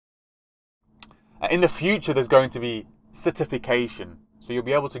right, in the future, there's going to be certification. So you'll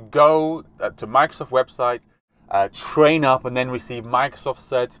be able to go to Microsoft website, train up, and then receive Microsoft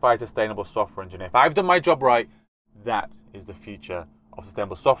Certified Sustainable Software Engineer. If I've done my job right, that is the future of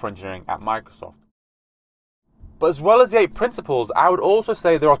sustainable software engineering at Microsoft. But as well as the 8 principles, I would also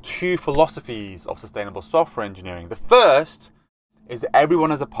say there are 2 philosophies of sustainable software engineering. The first is that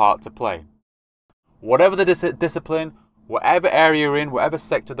everyone has a part to play. Whatever the discipline, whatever area you're in, whatever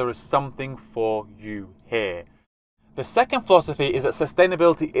sector, there is something for you here. The second philosophy is that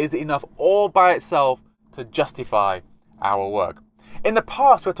sustainability is enough all by itself to justify our work. In the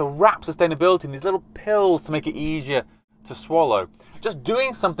past, we had to wrap sustainability in these little pills to make it easier to swallow. Just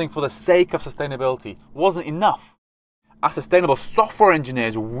doing something for the sake of sustainability wasn't enough. As sustainable software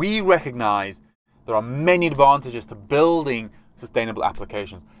engineers, we recognize there are many advantages to building sustainable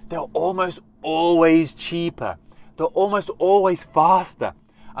applications. They're almost always cheaper. They're almost always faster.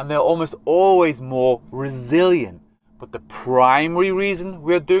 And they're almost always more resilient. But the primary reason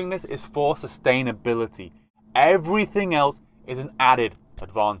we're doing this is for sustainability. Everything else is an added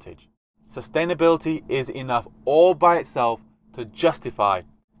advantage. Sustainability is enough all by itself to justify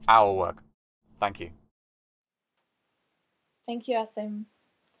our work. Thank you. Thank you, Asim.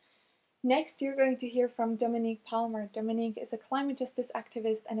 Next, you're going to hear from Dominique Palmer. Dominique is a climate justice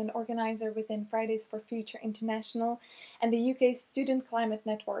activist and an organizer within Fridays for Future International and the UK's Student Climate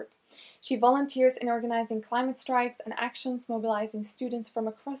Network. She volunteers in organizing climate strikes and actions, mobilizing students from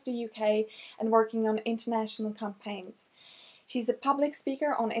across the UK and working on international campaigns. She's a public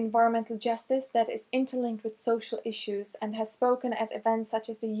speaker on environmental justice that is interlinked with social issues and has spoken at events such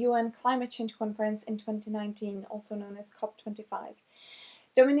as the UN Climate Change Conference in 2019, also known as COP25.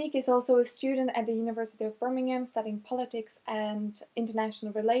 Dominique is also a student at the University of Birmingham studying politics and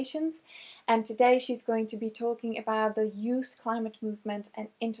international relations, and today she's going to be talking about the youth climate movement and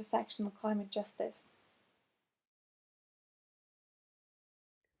intersectional climate justice.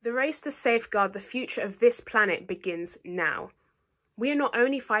 The race to safeguard the future of this planet begins now. We are not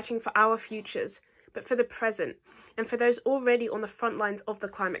only fighting for our futures, but for the present and for those already on the front lines of the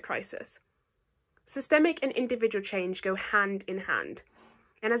climate crisis. Systemic and individual change go hand in hand.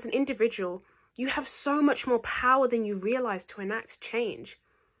 And as an individual, you have so much more power than you realize to enact change.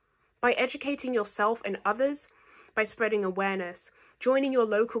 By educating yourself and others, by spreading awareness, joining your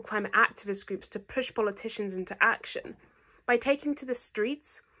local climate activist groups to push politicians into action, by taking to the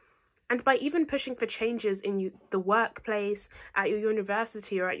streets, and by even pushing for changes in the workplace, at your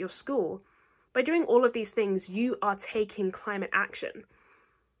university or at your school, by doing all of these things, you are taking climate action.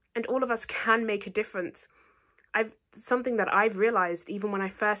 And all of us can make a difference. Something that I've realized even when I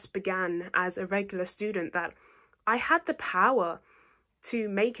first began as a regular student, that I had the power to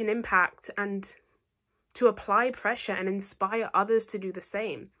make an impact and to apply pressure and inspire others to do the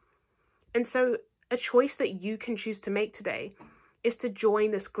same. And so a choice that you can choose to make today is to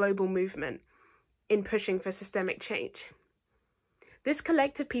join this global movement in pushing for systemic change. This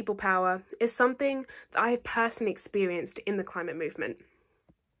collective people power is something that I have personally experienced in the climate movement,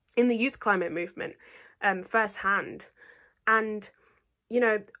 in the youth climate movement, firsthand. And,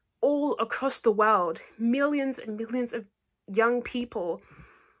 all across the world, millions and millions of young people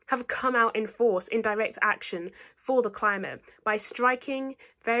have come out in force, in direct action for the climate by striking,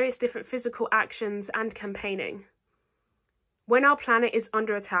 various different physical actions and campaigning. When our planet is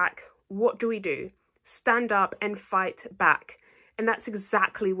under attack, what do? Stand up and fight back. And that's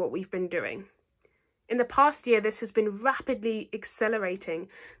exactly what we've been doing. In the past year, this has been rapidly accelerating.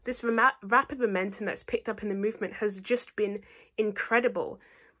 This rapid momentum that's picked up in the movement has just been incredible.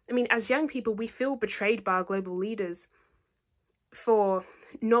 I mean, as young people, we feel betrayed by our global leaders for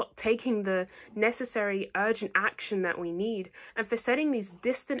not taking the necessary urgent action that we need, and for setting these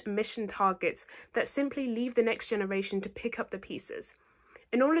distant emission targets that simply leave the next generation to pick up the pieces.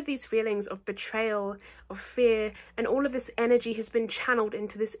 And all of these feelings of betrayal, of fear, and all of this energy has been channeled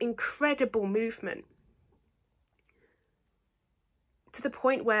into this incredible movement. To the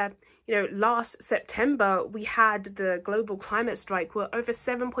point where, last September, we had the global climate strike where over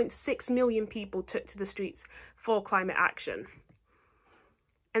 7.6 million people took to the streets for climate action.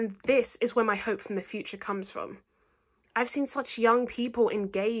 And this is where my hope from the future comes from. I've seen such young people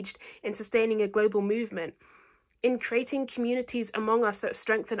engaged in sustaining a global movement, in creating communities among us that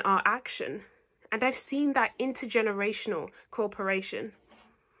strengthen our action. And I've seen that intergenerational cooperation.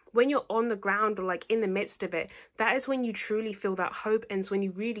 When you're on the ground or in the midst of it, that is when you truly feel that hope, and when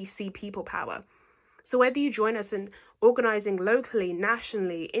you really see people power. So whether you join us in organizing locally,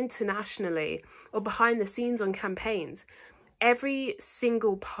 nationally, internationally, or behind the scenes on campaigns, every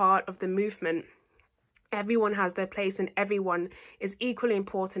single part of the movement, everyone has their place and everyone is equally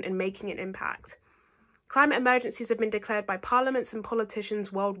important in making an impact. Climate emergencies have been declared by parliaments and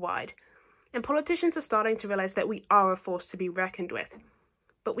politicians worldwide, and politicians are starting to realize that we are a force to be reckoned with.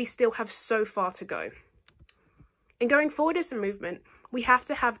 But we still have so far to go. And going forward as a movement, we have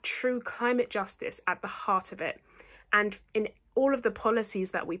to have true climate justice at the heart of it. and in all of the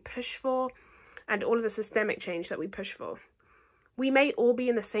policies that we push for and all of the systemic change that we push for. We may all be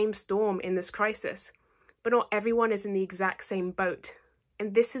in the same storm in this crisis, but not everyone is in the exact same boat.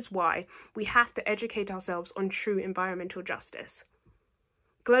 And this is why we have to educate ourselves on true environmental justice.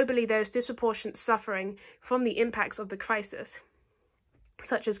 Globally, there is disproportionate suffering from the impacts of the crisis,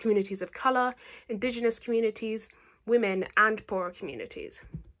 such as communities of colour, indigenous communities, women, and poorer communities.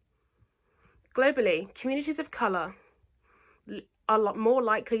 Globally, communities of colour are a lot more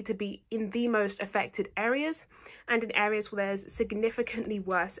likely to be in the most affected areas and in areas where there's significantly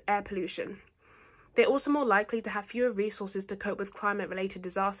worse air pollution. They're also more likely to have fewer resources to cope with climate-related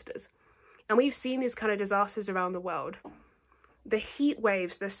disasters. And we've seen these kind of disasters around the world. The heat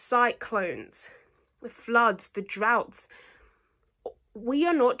waves, the cyclones, the floods, the droughts. We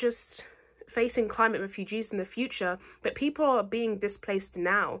are not just facing climate refugees in the future, but people are being displaced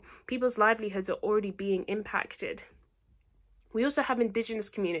now. People's livelihoods are already being impacted. We also have indigenous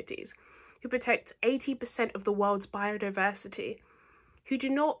communities who protect 80% of the world's biodiversity, who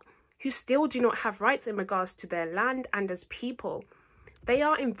still do not have rights in regards to their land and as people. They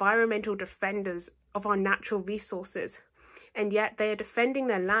are environmental defenders of our natural resources, and yet they are defending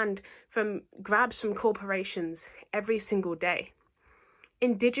their land from grabs from corporations every single day.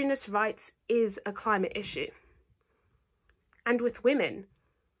 Indigenous rights is a climate issue. And with women,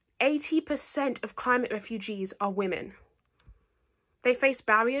 80% of climate refugees are women. They face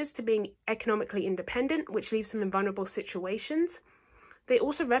barriers to being economically independent, which leaves them in vulnerable situations. They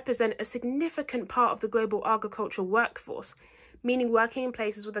also represent a significant part of the global agricultural workforce, meaning working in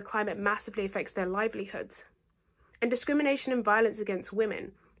places where the climate massively affects their livelihoods. And discrimination and violence against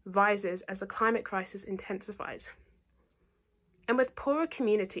women rises as the climate crisis intensifies. And with poorer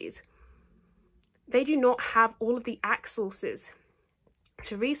communities, they do not have all of the access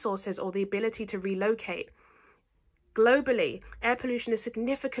to resources or the ability to relocate. Globally, air pollution is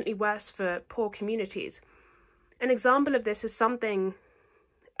significantly worse for poor communities. An example of this is an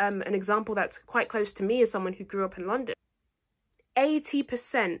example that's quite close to me as someone who grew up in London.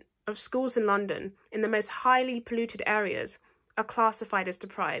 80% of schools in London, in the most highly polluted areas, are classified as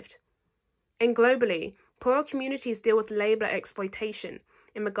deprived. And globally, poorer communities deal with labour exploitation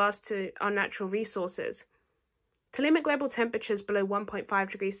in regards to our natural resources. To limit global temperatures below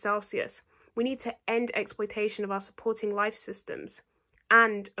 1.5 degrees Celsius, we need to end exploitation of our supporting life systems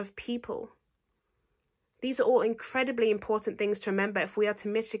and of people. These are all incredibly important things to remember if we are to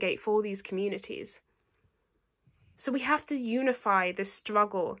mitigate for these communities. So we have to unify this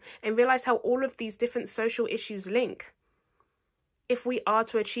struggle and realise how all of these different social issues link. If we are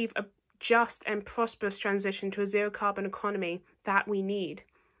to achieve a just and prosperous transition to a zero-carbon economy that we need,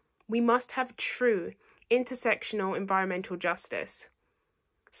 we must have true intersectional environmental justice.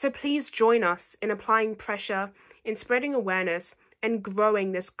 So please join us in applying pressure, in spreading awareness, and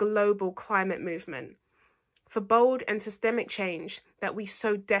growing this global climate movement for bold and systemic change that we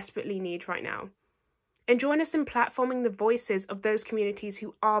so desperately need right now. And join us in platforming the voices of those communities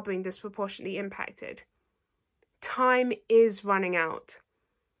who are being disproportionately impacted. Time is running out.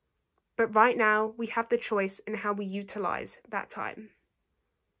 But right now, we have the choice in how we utilise that time.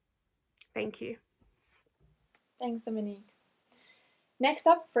 Thank you. Thanks, Dominique. Next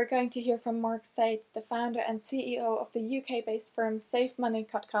up, we're going to hear from Mark Said, the founder and CEO of the UK-based firm Save Money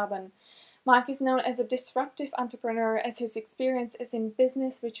Cut Carbon. Mark is known as a disruptive entrepreneur as his experience is in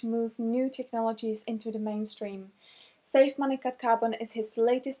business which move new technologies into the mainstream. Save Money Cut Carbon is his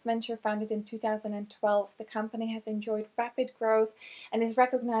latest venture, founded in 2012. The company has enjoyed rapid growth and is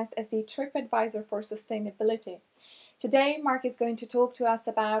recognized as the TripAdvisor for sustainability. Today, Mark is going to talk to us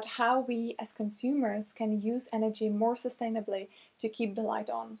about how we as consumers can use energy more sustainably to keep the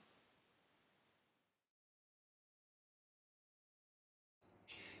light on.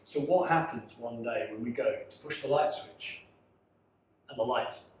 So what happens one day when we go to push the light switch and the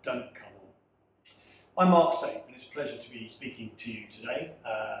lights don't come on? I'm Mark Said, and it's a pleasure to be speaking to you today.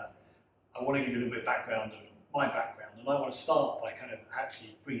 I want to give you a little bit of background of my background, and I want to start by kind of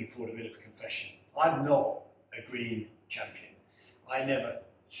actually bringing forward a bit of a confession. I'm not a green champion. I never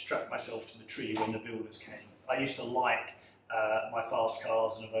strapped myself to the tree when the builders came. I used to like my fast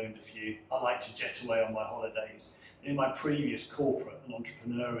cars, and I've owned a few. I like to jet away on my holidays. In my previous corporate and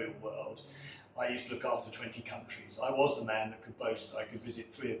entrepreneurial world, I used to look after 20 countries. I was the man that could boast that I could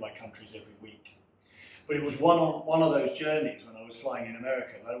visit 3 of my countries every week. But it was one of those journeys when I was flying in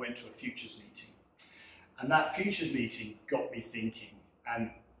America that I went to a futures meeting. And that futures meeting got me thinking, and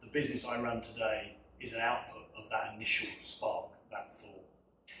the business I run today is an output of that initial spark, that thought.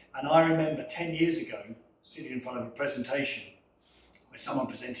 And I remember 10 years ago, sitting in front of a presentation where someone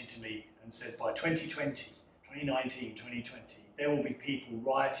presented to me and said, by 2020, 2019, 2020, there will be people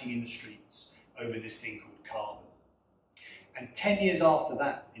rioting in the streets over this thing called carbon. And 10 years after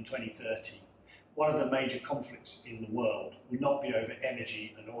that, in 2030, one of the major conflicts in the world will not be over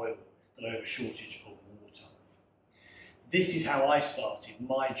energy and oil, but over shortage of water. This is how I started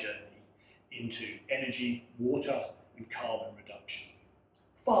my journey into energy, water and carbon reduction.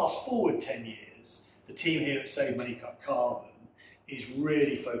 Fast forward 10 years, the team here at Save Money Cut Carbon is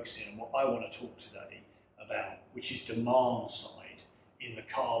really focusing on what I want to talk today about, which is demand side in the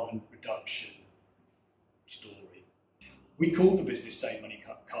carbon reduction story. We call the business Save Money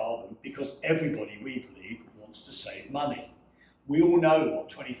Cut Carbon because everybody, we believe, wants to save money. We all know what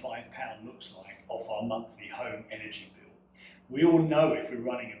 £25 looks like off our monthly home energy bill. We all know if we're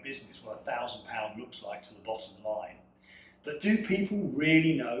running a business what £1,000 looks like to the bottom line. But do people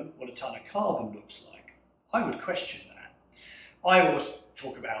really know what a ton of carbon looks like? I would question that. I always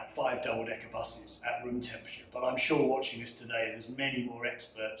talk about 5 double-decker buses at room temperature, but I'm sure watching this today there's many more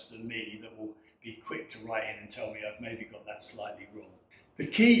experts than me that will be quick to write in and tell me I've maybe got that slightly wrong. The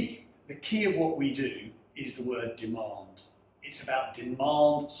key of what we do is the word demand. It's about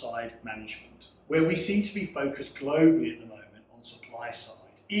demand side management, where we seem to be focused globally at the moment on supply side.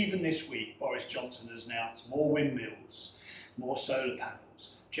 Even this week, Boris Johnson has announced more windmills, more solar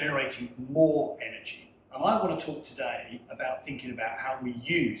panels, generating more energy. And I want to talk today about thinking about how we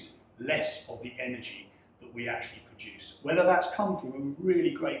use less of the energy that we actually produce, whether that's come from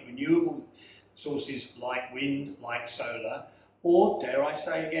really great renewable sources like wind, like solar, or dare I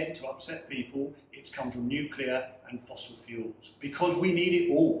say again, to upset people, it's come from nuclear and fossil fuels, because we need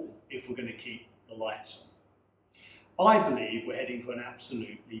it all if we're going to keep the lights on. I believe we're heading for an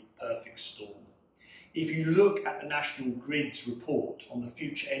absolutely perfect storm. If you look at the National Grid's report on the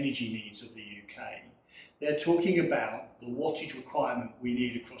future energy needs of the UK, they're talking about the wattage requirement we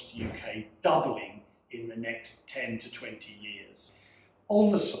need across the UK doubling in the next 10 to 20 years.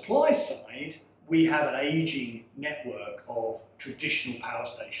 On the supply side, we have an ageing network of traditional power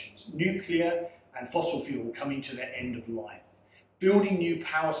stations, nuclear and fossil fuel coming to their end of life. Building new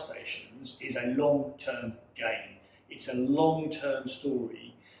power stations is a long-term game. It's a long-term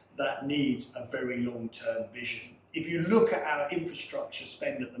story that needs a very long-term vision. If you look at our infrastructure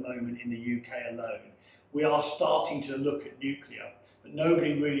spend at the moment in the UK alone, we are starting to look at nuclear, but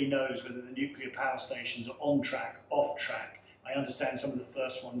nobody really knows whether the nuclear power stations are on track, off track. I understand some of the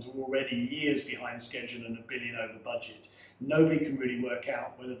first ones are already years behind schedule and $1 billion over budget. Nobody can really work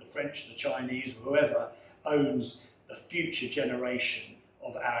out whether the French, the Chinese, or whoever owns the future generation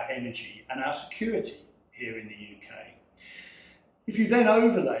of our energy and our security here in the UK. If you then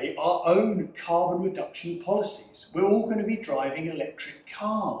overlay our own carbon reduction policies, we're all going to be driving electric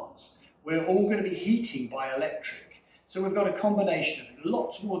cars. We're all going to be heating by electric. So we've got a combination of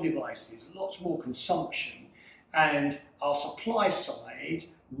lots more devices, lots more consumption, and our supply side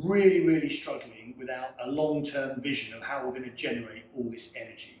really struggling without a long-term vision of how we're going to generate all this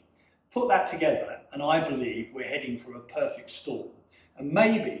energy. Put that together and I believe we're heading for a perfect storm. And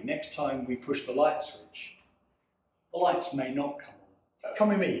maybe next time we push the light switch, the lights may not come on. Come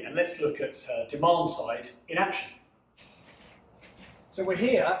with me and let's look at demand side in action. So we're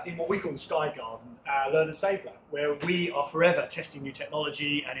here in what we call the Sky Garden, our Learn and Save Lab, where we are forever testing new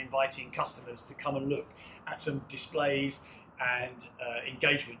technology and inviting customers to come and look at some displays and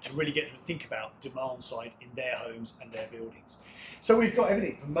engagement to really get them to think about demand side in their homes and their buildings. So we've got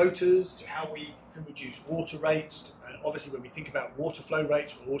everything from motors to how we can reduce water rates, and obviously when we think about water flow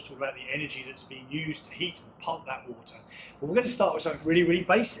rates, we'll always talk about the energy that's being used to heat and pump that water. But we're going to start with something really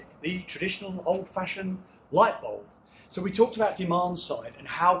basic, the traditional old-fashioned light bulb. So we talked about demand side and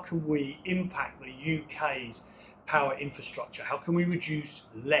how can we impact the UK's power infrastructure? How can we reduce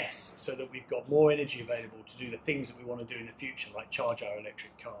less so that we've got more energy available to do the things that we want to do in the future, like charge our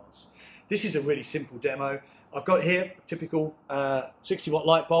electric cars? This is a really simple demo. I've got here a typical 60-watt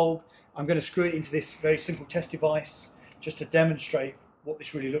light bulb. I'm going to screw it into this very simple test device just to demonstrate what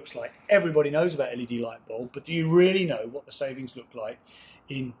this really looks like. Everybody knows about LED light bulb, but do you really know what the savings look like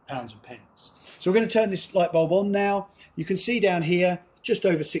in pounds and pence? So we're going to turn this light bulb on now. You can see down here just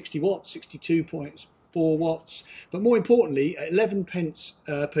over 60 watts, 62.4 watts, but more importantly at 11 pence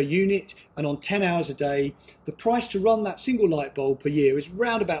per unit and on 10 hours a day, the price to run that single light bulb per year is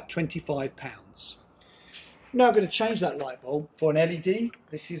around about £25. I'm now going to change that light bulb for an LED.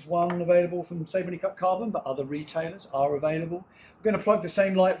 This is one available from Save Money Cut Carbon, but other retailers are available. I'm going to plug the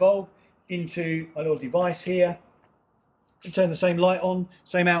same light bulb into my little device here and turn the same light on,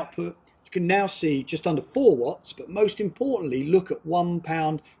 same output. You can now see just under 4 watts, but most importantly, look at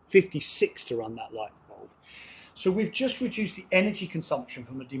 £1.56 to run that light bulb. So we've just reduced the energy consumption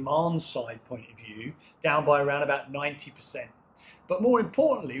from a demand side point of view down by around about 90%. But more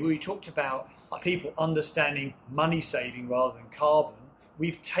importantly, we talked about people understanding money saving rather than carbon.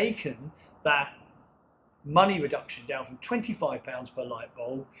 We've taken that money reduction down from £25 per light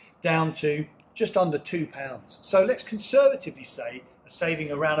bulb down to just under £2. So let's conservatively say a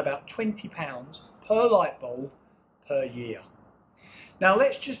saving around about £20 per light bulb per year. Now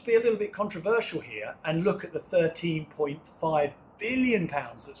let's just be a little bit controversial here and look at the £13.5 billion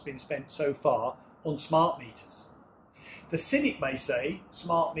that's been spent so far on smart meters. The cynic may say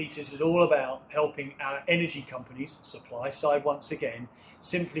smart meters is all about helping our energy companies, supply side once again,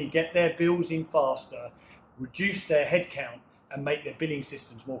 simply get their bills in faster, reduce their headcount and make their billing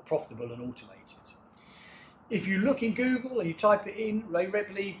systems more profitable and automated. If you look in Google and you type it in, they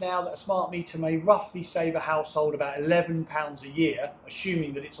believe now that a smart meter may roughly save a household about £11 a year,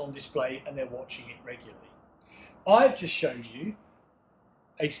 assuming that it's on display and they're watching it regularly. I've just shown you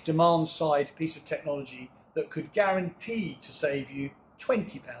a demand side piece of technology that could guarantee to save you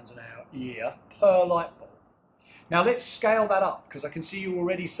 £20 a year per light bulb. Now let's scale that up, because I can see you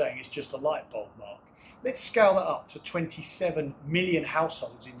already saying it's just a light bulb, Mark. Let's scale that up to 27 million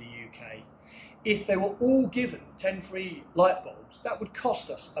households in the UK. If they were all given 10 free light bulbs, that would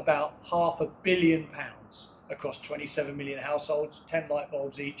cost us about £500 million across 27 million households, 10 light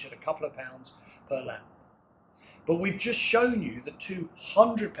bulbs each at a couple of pounds per lamp. But we've just shown you the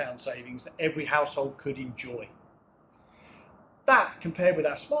 £200 savings that every household could enjoy. That, compared with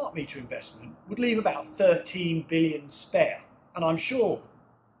our smart meter investment, would leave about 13 billion spare. And I'm sure,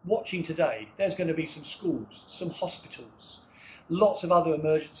 watching today, there's going to be some schools, some hospitals, lots of other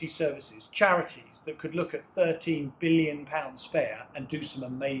emergency services, charities that could look at £13 billion spare and do some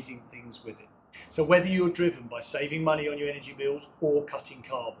amazing things with it. So whether you're driven by saving money on your energy bills or cutting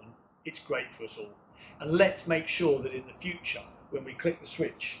carbon, it's great for us all. And let's make sure that in the future, when we click the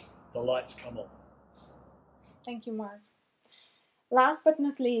switch, the lights come on. Thank you, Mark. Last but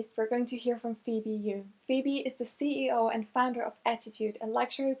not least, we're going to hear from Phoebe Yu. Phoebe is the CEO and founder of Attitude, a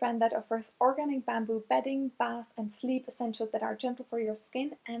luxury brand that offers organic bamboo bedding, bath and sleep essentials that are gentle for your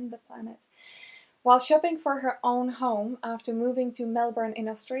skin and the planet. While shopping for her own home after moving to Melbourne in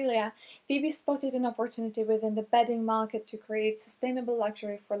Australia, Phoebe spotted an opportunity within the bedding market to create sustainable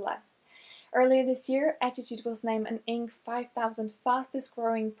luxury for less. Earlier this year, Attitude was named an Inc. 5,000 fastest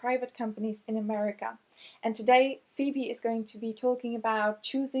growing private companies in America. And today, Phoebe is going to be talking about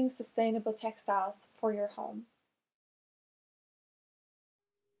choosing sustainable textiles for your home.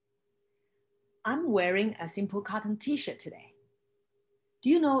 I'm wearing a simple cotton t-shirt today. Do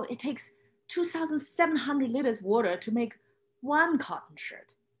you know it takes 2,700 liters water to make one cotton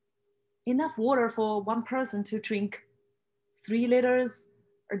shirt? Enough water for one person to drink 3 liters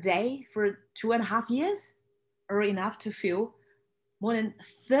a day for 2.5 years, or enough to fill more than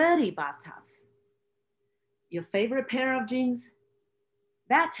 30 bathtubs. Your favorite pair of jeans?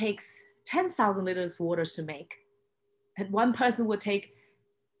 That takes 10,000 liters water to make. And one person would take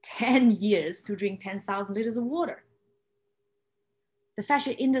 10 years to drink 10,000 liters of water. The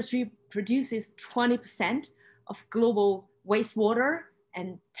fashion industry produces 20% of global wastewater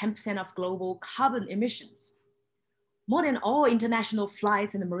and 10% of global carbon emissions, more than all international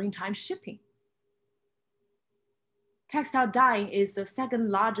flights and maritime shipping. Textile dyeing is the second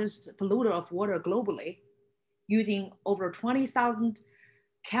largest polluter of water globally, using over 20,000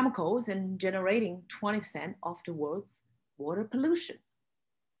 chemicals and generating 20% of the world's water pollution.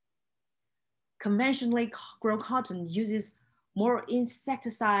 Conventionally grown cotton uses more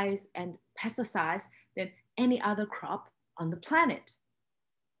insecticides and pesticides than any other crop on the planet.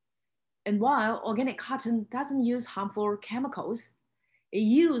 And while organic cotton doesn't use harmful chemicals, it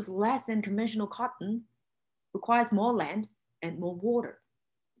uses less than conventional cotton, requires more land and more water.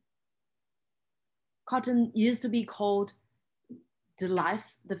 Cotton used to be called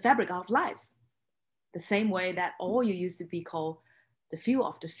the fabric of lives, the same way that oil used to be called the fuel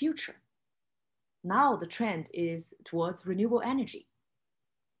of the future. Now the trend is towards renewable energy.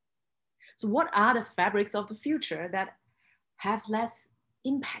 So what are the fabrics of the future that have less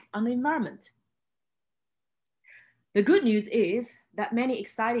impact on the environment? The good news is that many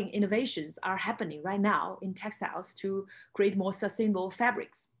exciting innovations are happening right now in textiles to create more sustainable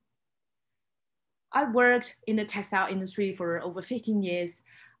fabrics. I worked in the textile industry for over 15 years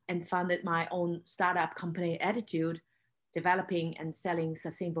and founded my own startup company, Attitude, developing and selling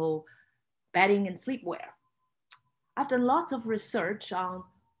sustainable bedding and sleepwear. I've done lots of research on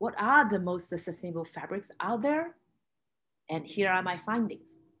what are the most sustainable fabrics out there, and here are my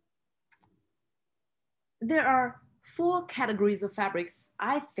findings. There are 4 categories of fabrics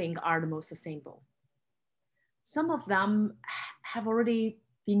I think are the most sustainable. Some of them have already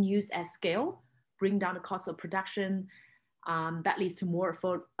been used at scale, bring down the cost of production. That leads to more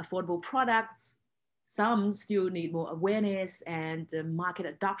affordable products. Some still need more awareness and market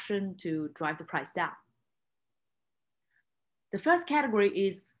adoption to drive the price down. The first category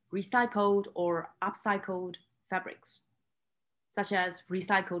is recycled or upcycled fabrics, such as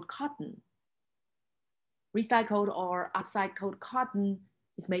recycled cotton. Recycled or upcycled cotton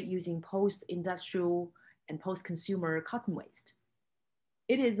is made using post-industrial and post-consumer cotton waste.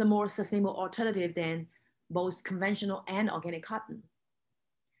 It is a more sustainable alternative than both conventional and organic cotton.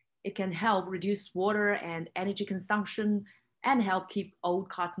 It can help reduce water and energy consumption and help keep old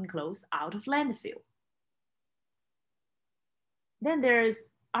cotton clothes out of landfill. Then there's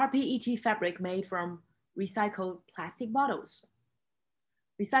rPET fabric made from recycled plastic bottles.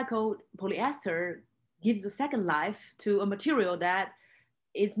 Recycled polyester gives a second life to a material that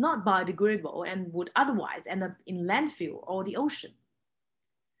is not biodegradable and would otherwise end up in landfill or the ocean.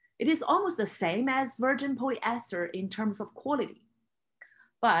 It is almost the same as virgin polyester in terms of quality,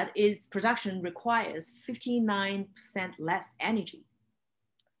 but its production requires 59% less energy.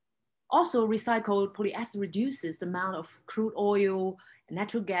 Also, recycled polyester reduces the amount of crude oil and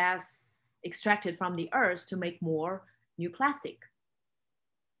natural gas extracted from the earth to make more new plastic.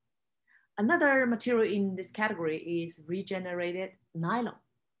 Another material in this category is regenerated nylon.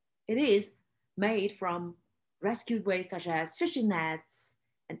 It is made from rescued waste such as fishing nets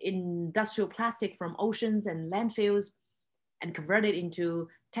and industrial plastic from oceans and landfills, and converted into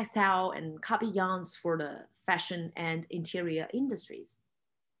textile and cotton yarns for the fashion and interior industries.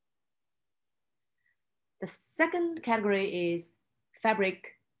 The second category is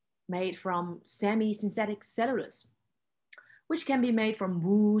fabric made from semi-synthetic cellulose, which can be made from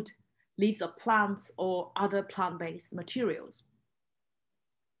wood, leaves of plants, or other plant-based materials.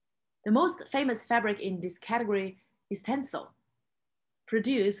 The most famous fabric in this category is tencel,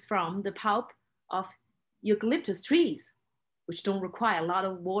 produced from the pulp of eucalyptus trees, which don't require a lot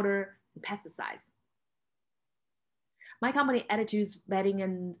of water and pesticides. My company, Attitudes Bedding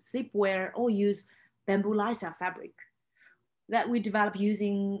and Sleepwear, all use bamboo lysa fabric that we develop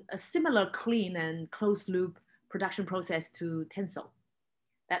using a similar clean and closed loop production process to tencel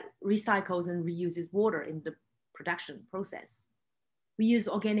that recycles and reuses water in the production process. We use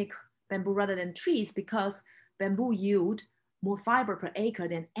organic bamboo rather than trees because bamboo yield more fiber per acre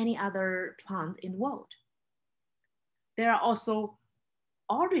than any other plant in the world. There are also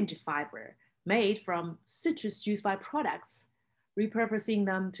orange fiber made from citrus juice byproducts, repurposing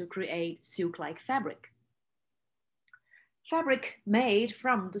them to create silk-like fabric. Fabric made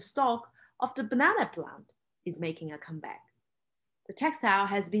from the stalk of the banana plant is making a comeback. The textile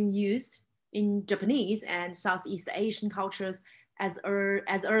has been used in Japanese and Southeast Asian cultures as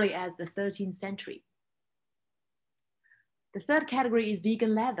early as the 13th century. The third category is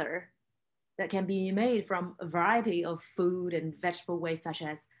vegan leather that can be made from a variety of food and vegetable waste such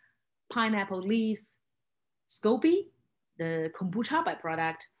as pineapple leaves, SCOBY, the kombucha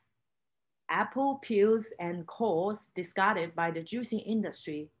byproduct, apple peels and cores discarded by the juicing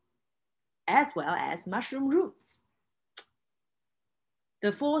industry, as well as mushroom roots.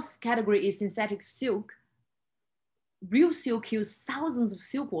 The fourth category is synthetic silk. Real silk kills thousands of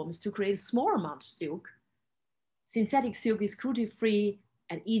silkworms to create a small amount of silk. Synthetic silk is cruelty-free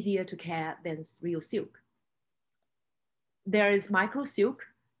and easier to care than real silk. There is micro silk,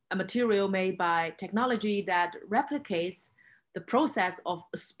 a material made by technology that replicates the process of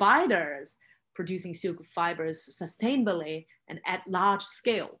spiders producing silk fibers sustainably and at large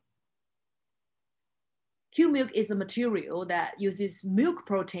scale. Q-milk is a material that uses milk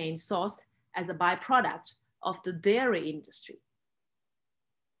protein sourced as a byproduct of the dairy industry.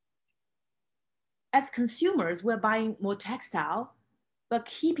 As consumers, we're buying more textile, but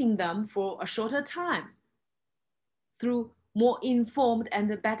keeping them for a shorter time. Through more informed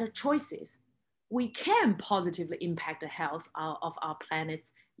and better choices, we can positively impact the health of our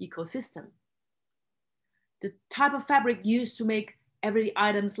planet's ecosystem. The type of fabric used to make everyday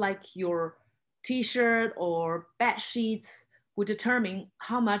items like your t-shirt or bed sheets will determine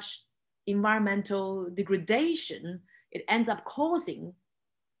how much environmental degradation it ends up causing,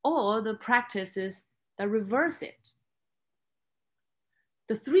 or the practices that reverse it.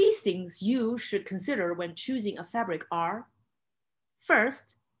 The three things you should consider when choosing a fabric are: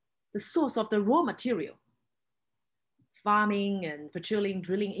 first, the source of the raw material, farming and petroleum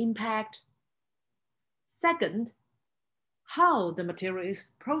drilling impact. Second, how the material is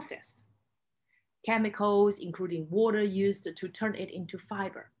processed, chemicals, including water used to turn it into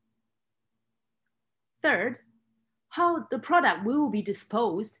fiber. Third, how the product will be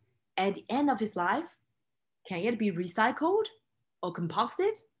disposed at the end of its life, Can it be recycled or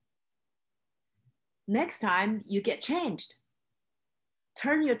composted? Next time you get changed,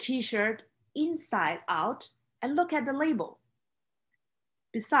 turn your t-shirt inside out and look at the label.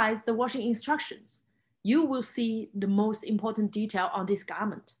 Besides the washing instructions, you will see the most important detail on this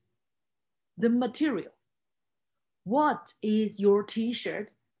garment: the material. What is your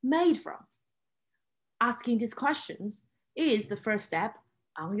t-shirt made from? Asking these questions is the first step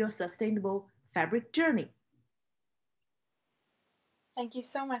on your sustainable fabric journey. Thank you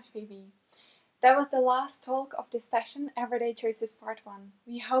so much, Phoebe. That was the last talk of this session, Everyday Choices Part 1.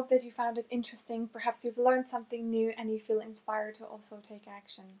 We hope that you found it interesting, perhaps you've learned something new and you feel inspired to also take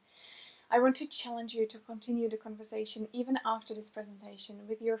action. I want to challenge you to continue the conversation even after this presentation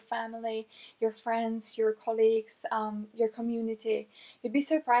with your family, your friends, your colleagues, your community. You'd be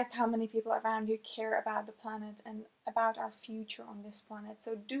surprised how many people around you care about the planet and about our future on this planet.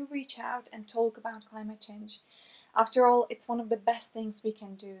 So do reach out and talk about climate change. After all, it's one of the best things we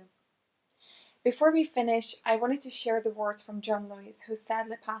can do. Before we finish, I wanted to share the words from John Lewis, who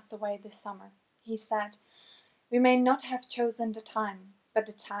sadly passed away this summer. He said, "We may not have chosen the time, but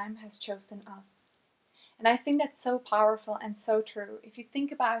the time has chosen us." And I think that's so powerful and so true. If you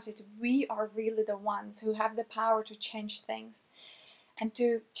think about it, we are really the ones who have the power to change things and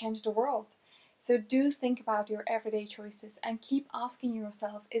to change the world. So do think about your everyday choices and keep asking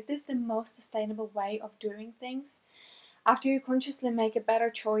yourself, is this the most sustainable way of doing things? After you consciously make a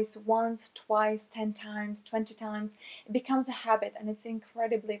better choice once, twice, 10 times, 20 times, it becomes a habit and it's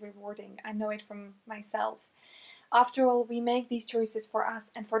incredibly rewarding. I know it from myself. After all, we make these choices for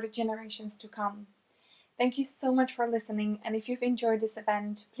us and for the generations to come. Thank you so much for listening, and if you've enjoyed this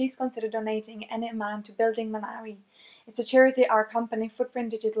event, please consider donating any amount to Building Malawi. It's a charity our company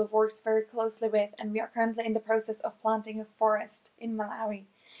Footprint Digital works very closely with, and we are currently in the process of planting a forest in Malawi.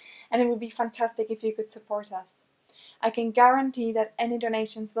 And it would be fantastic if you could support us. I can guarantee that any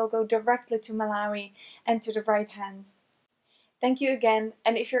donations will go directly to Malawi and to the right hands. Thank you again,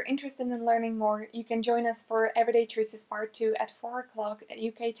 and if you're interested in learning more, you can join us for Everyday Choices Part 2 at 4 o'clock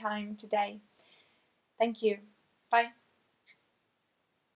UK time today. Thank you. Bye.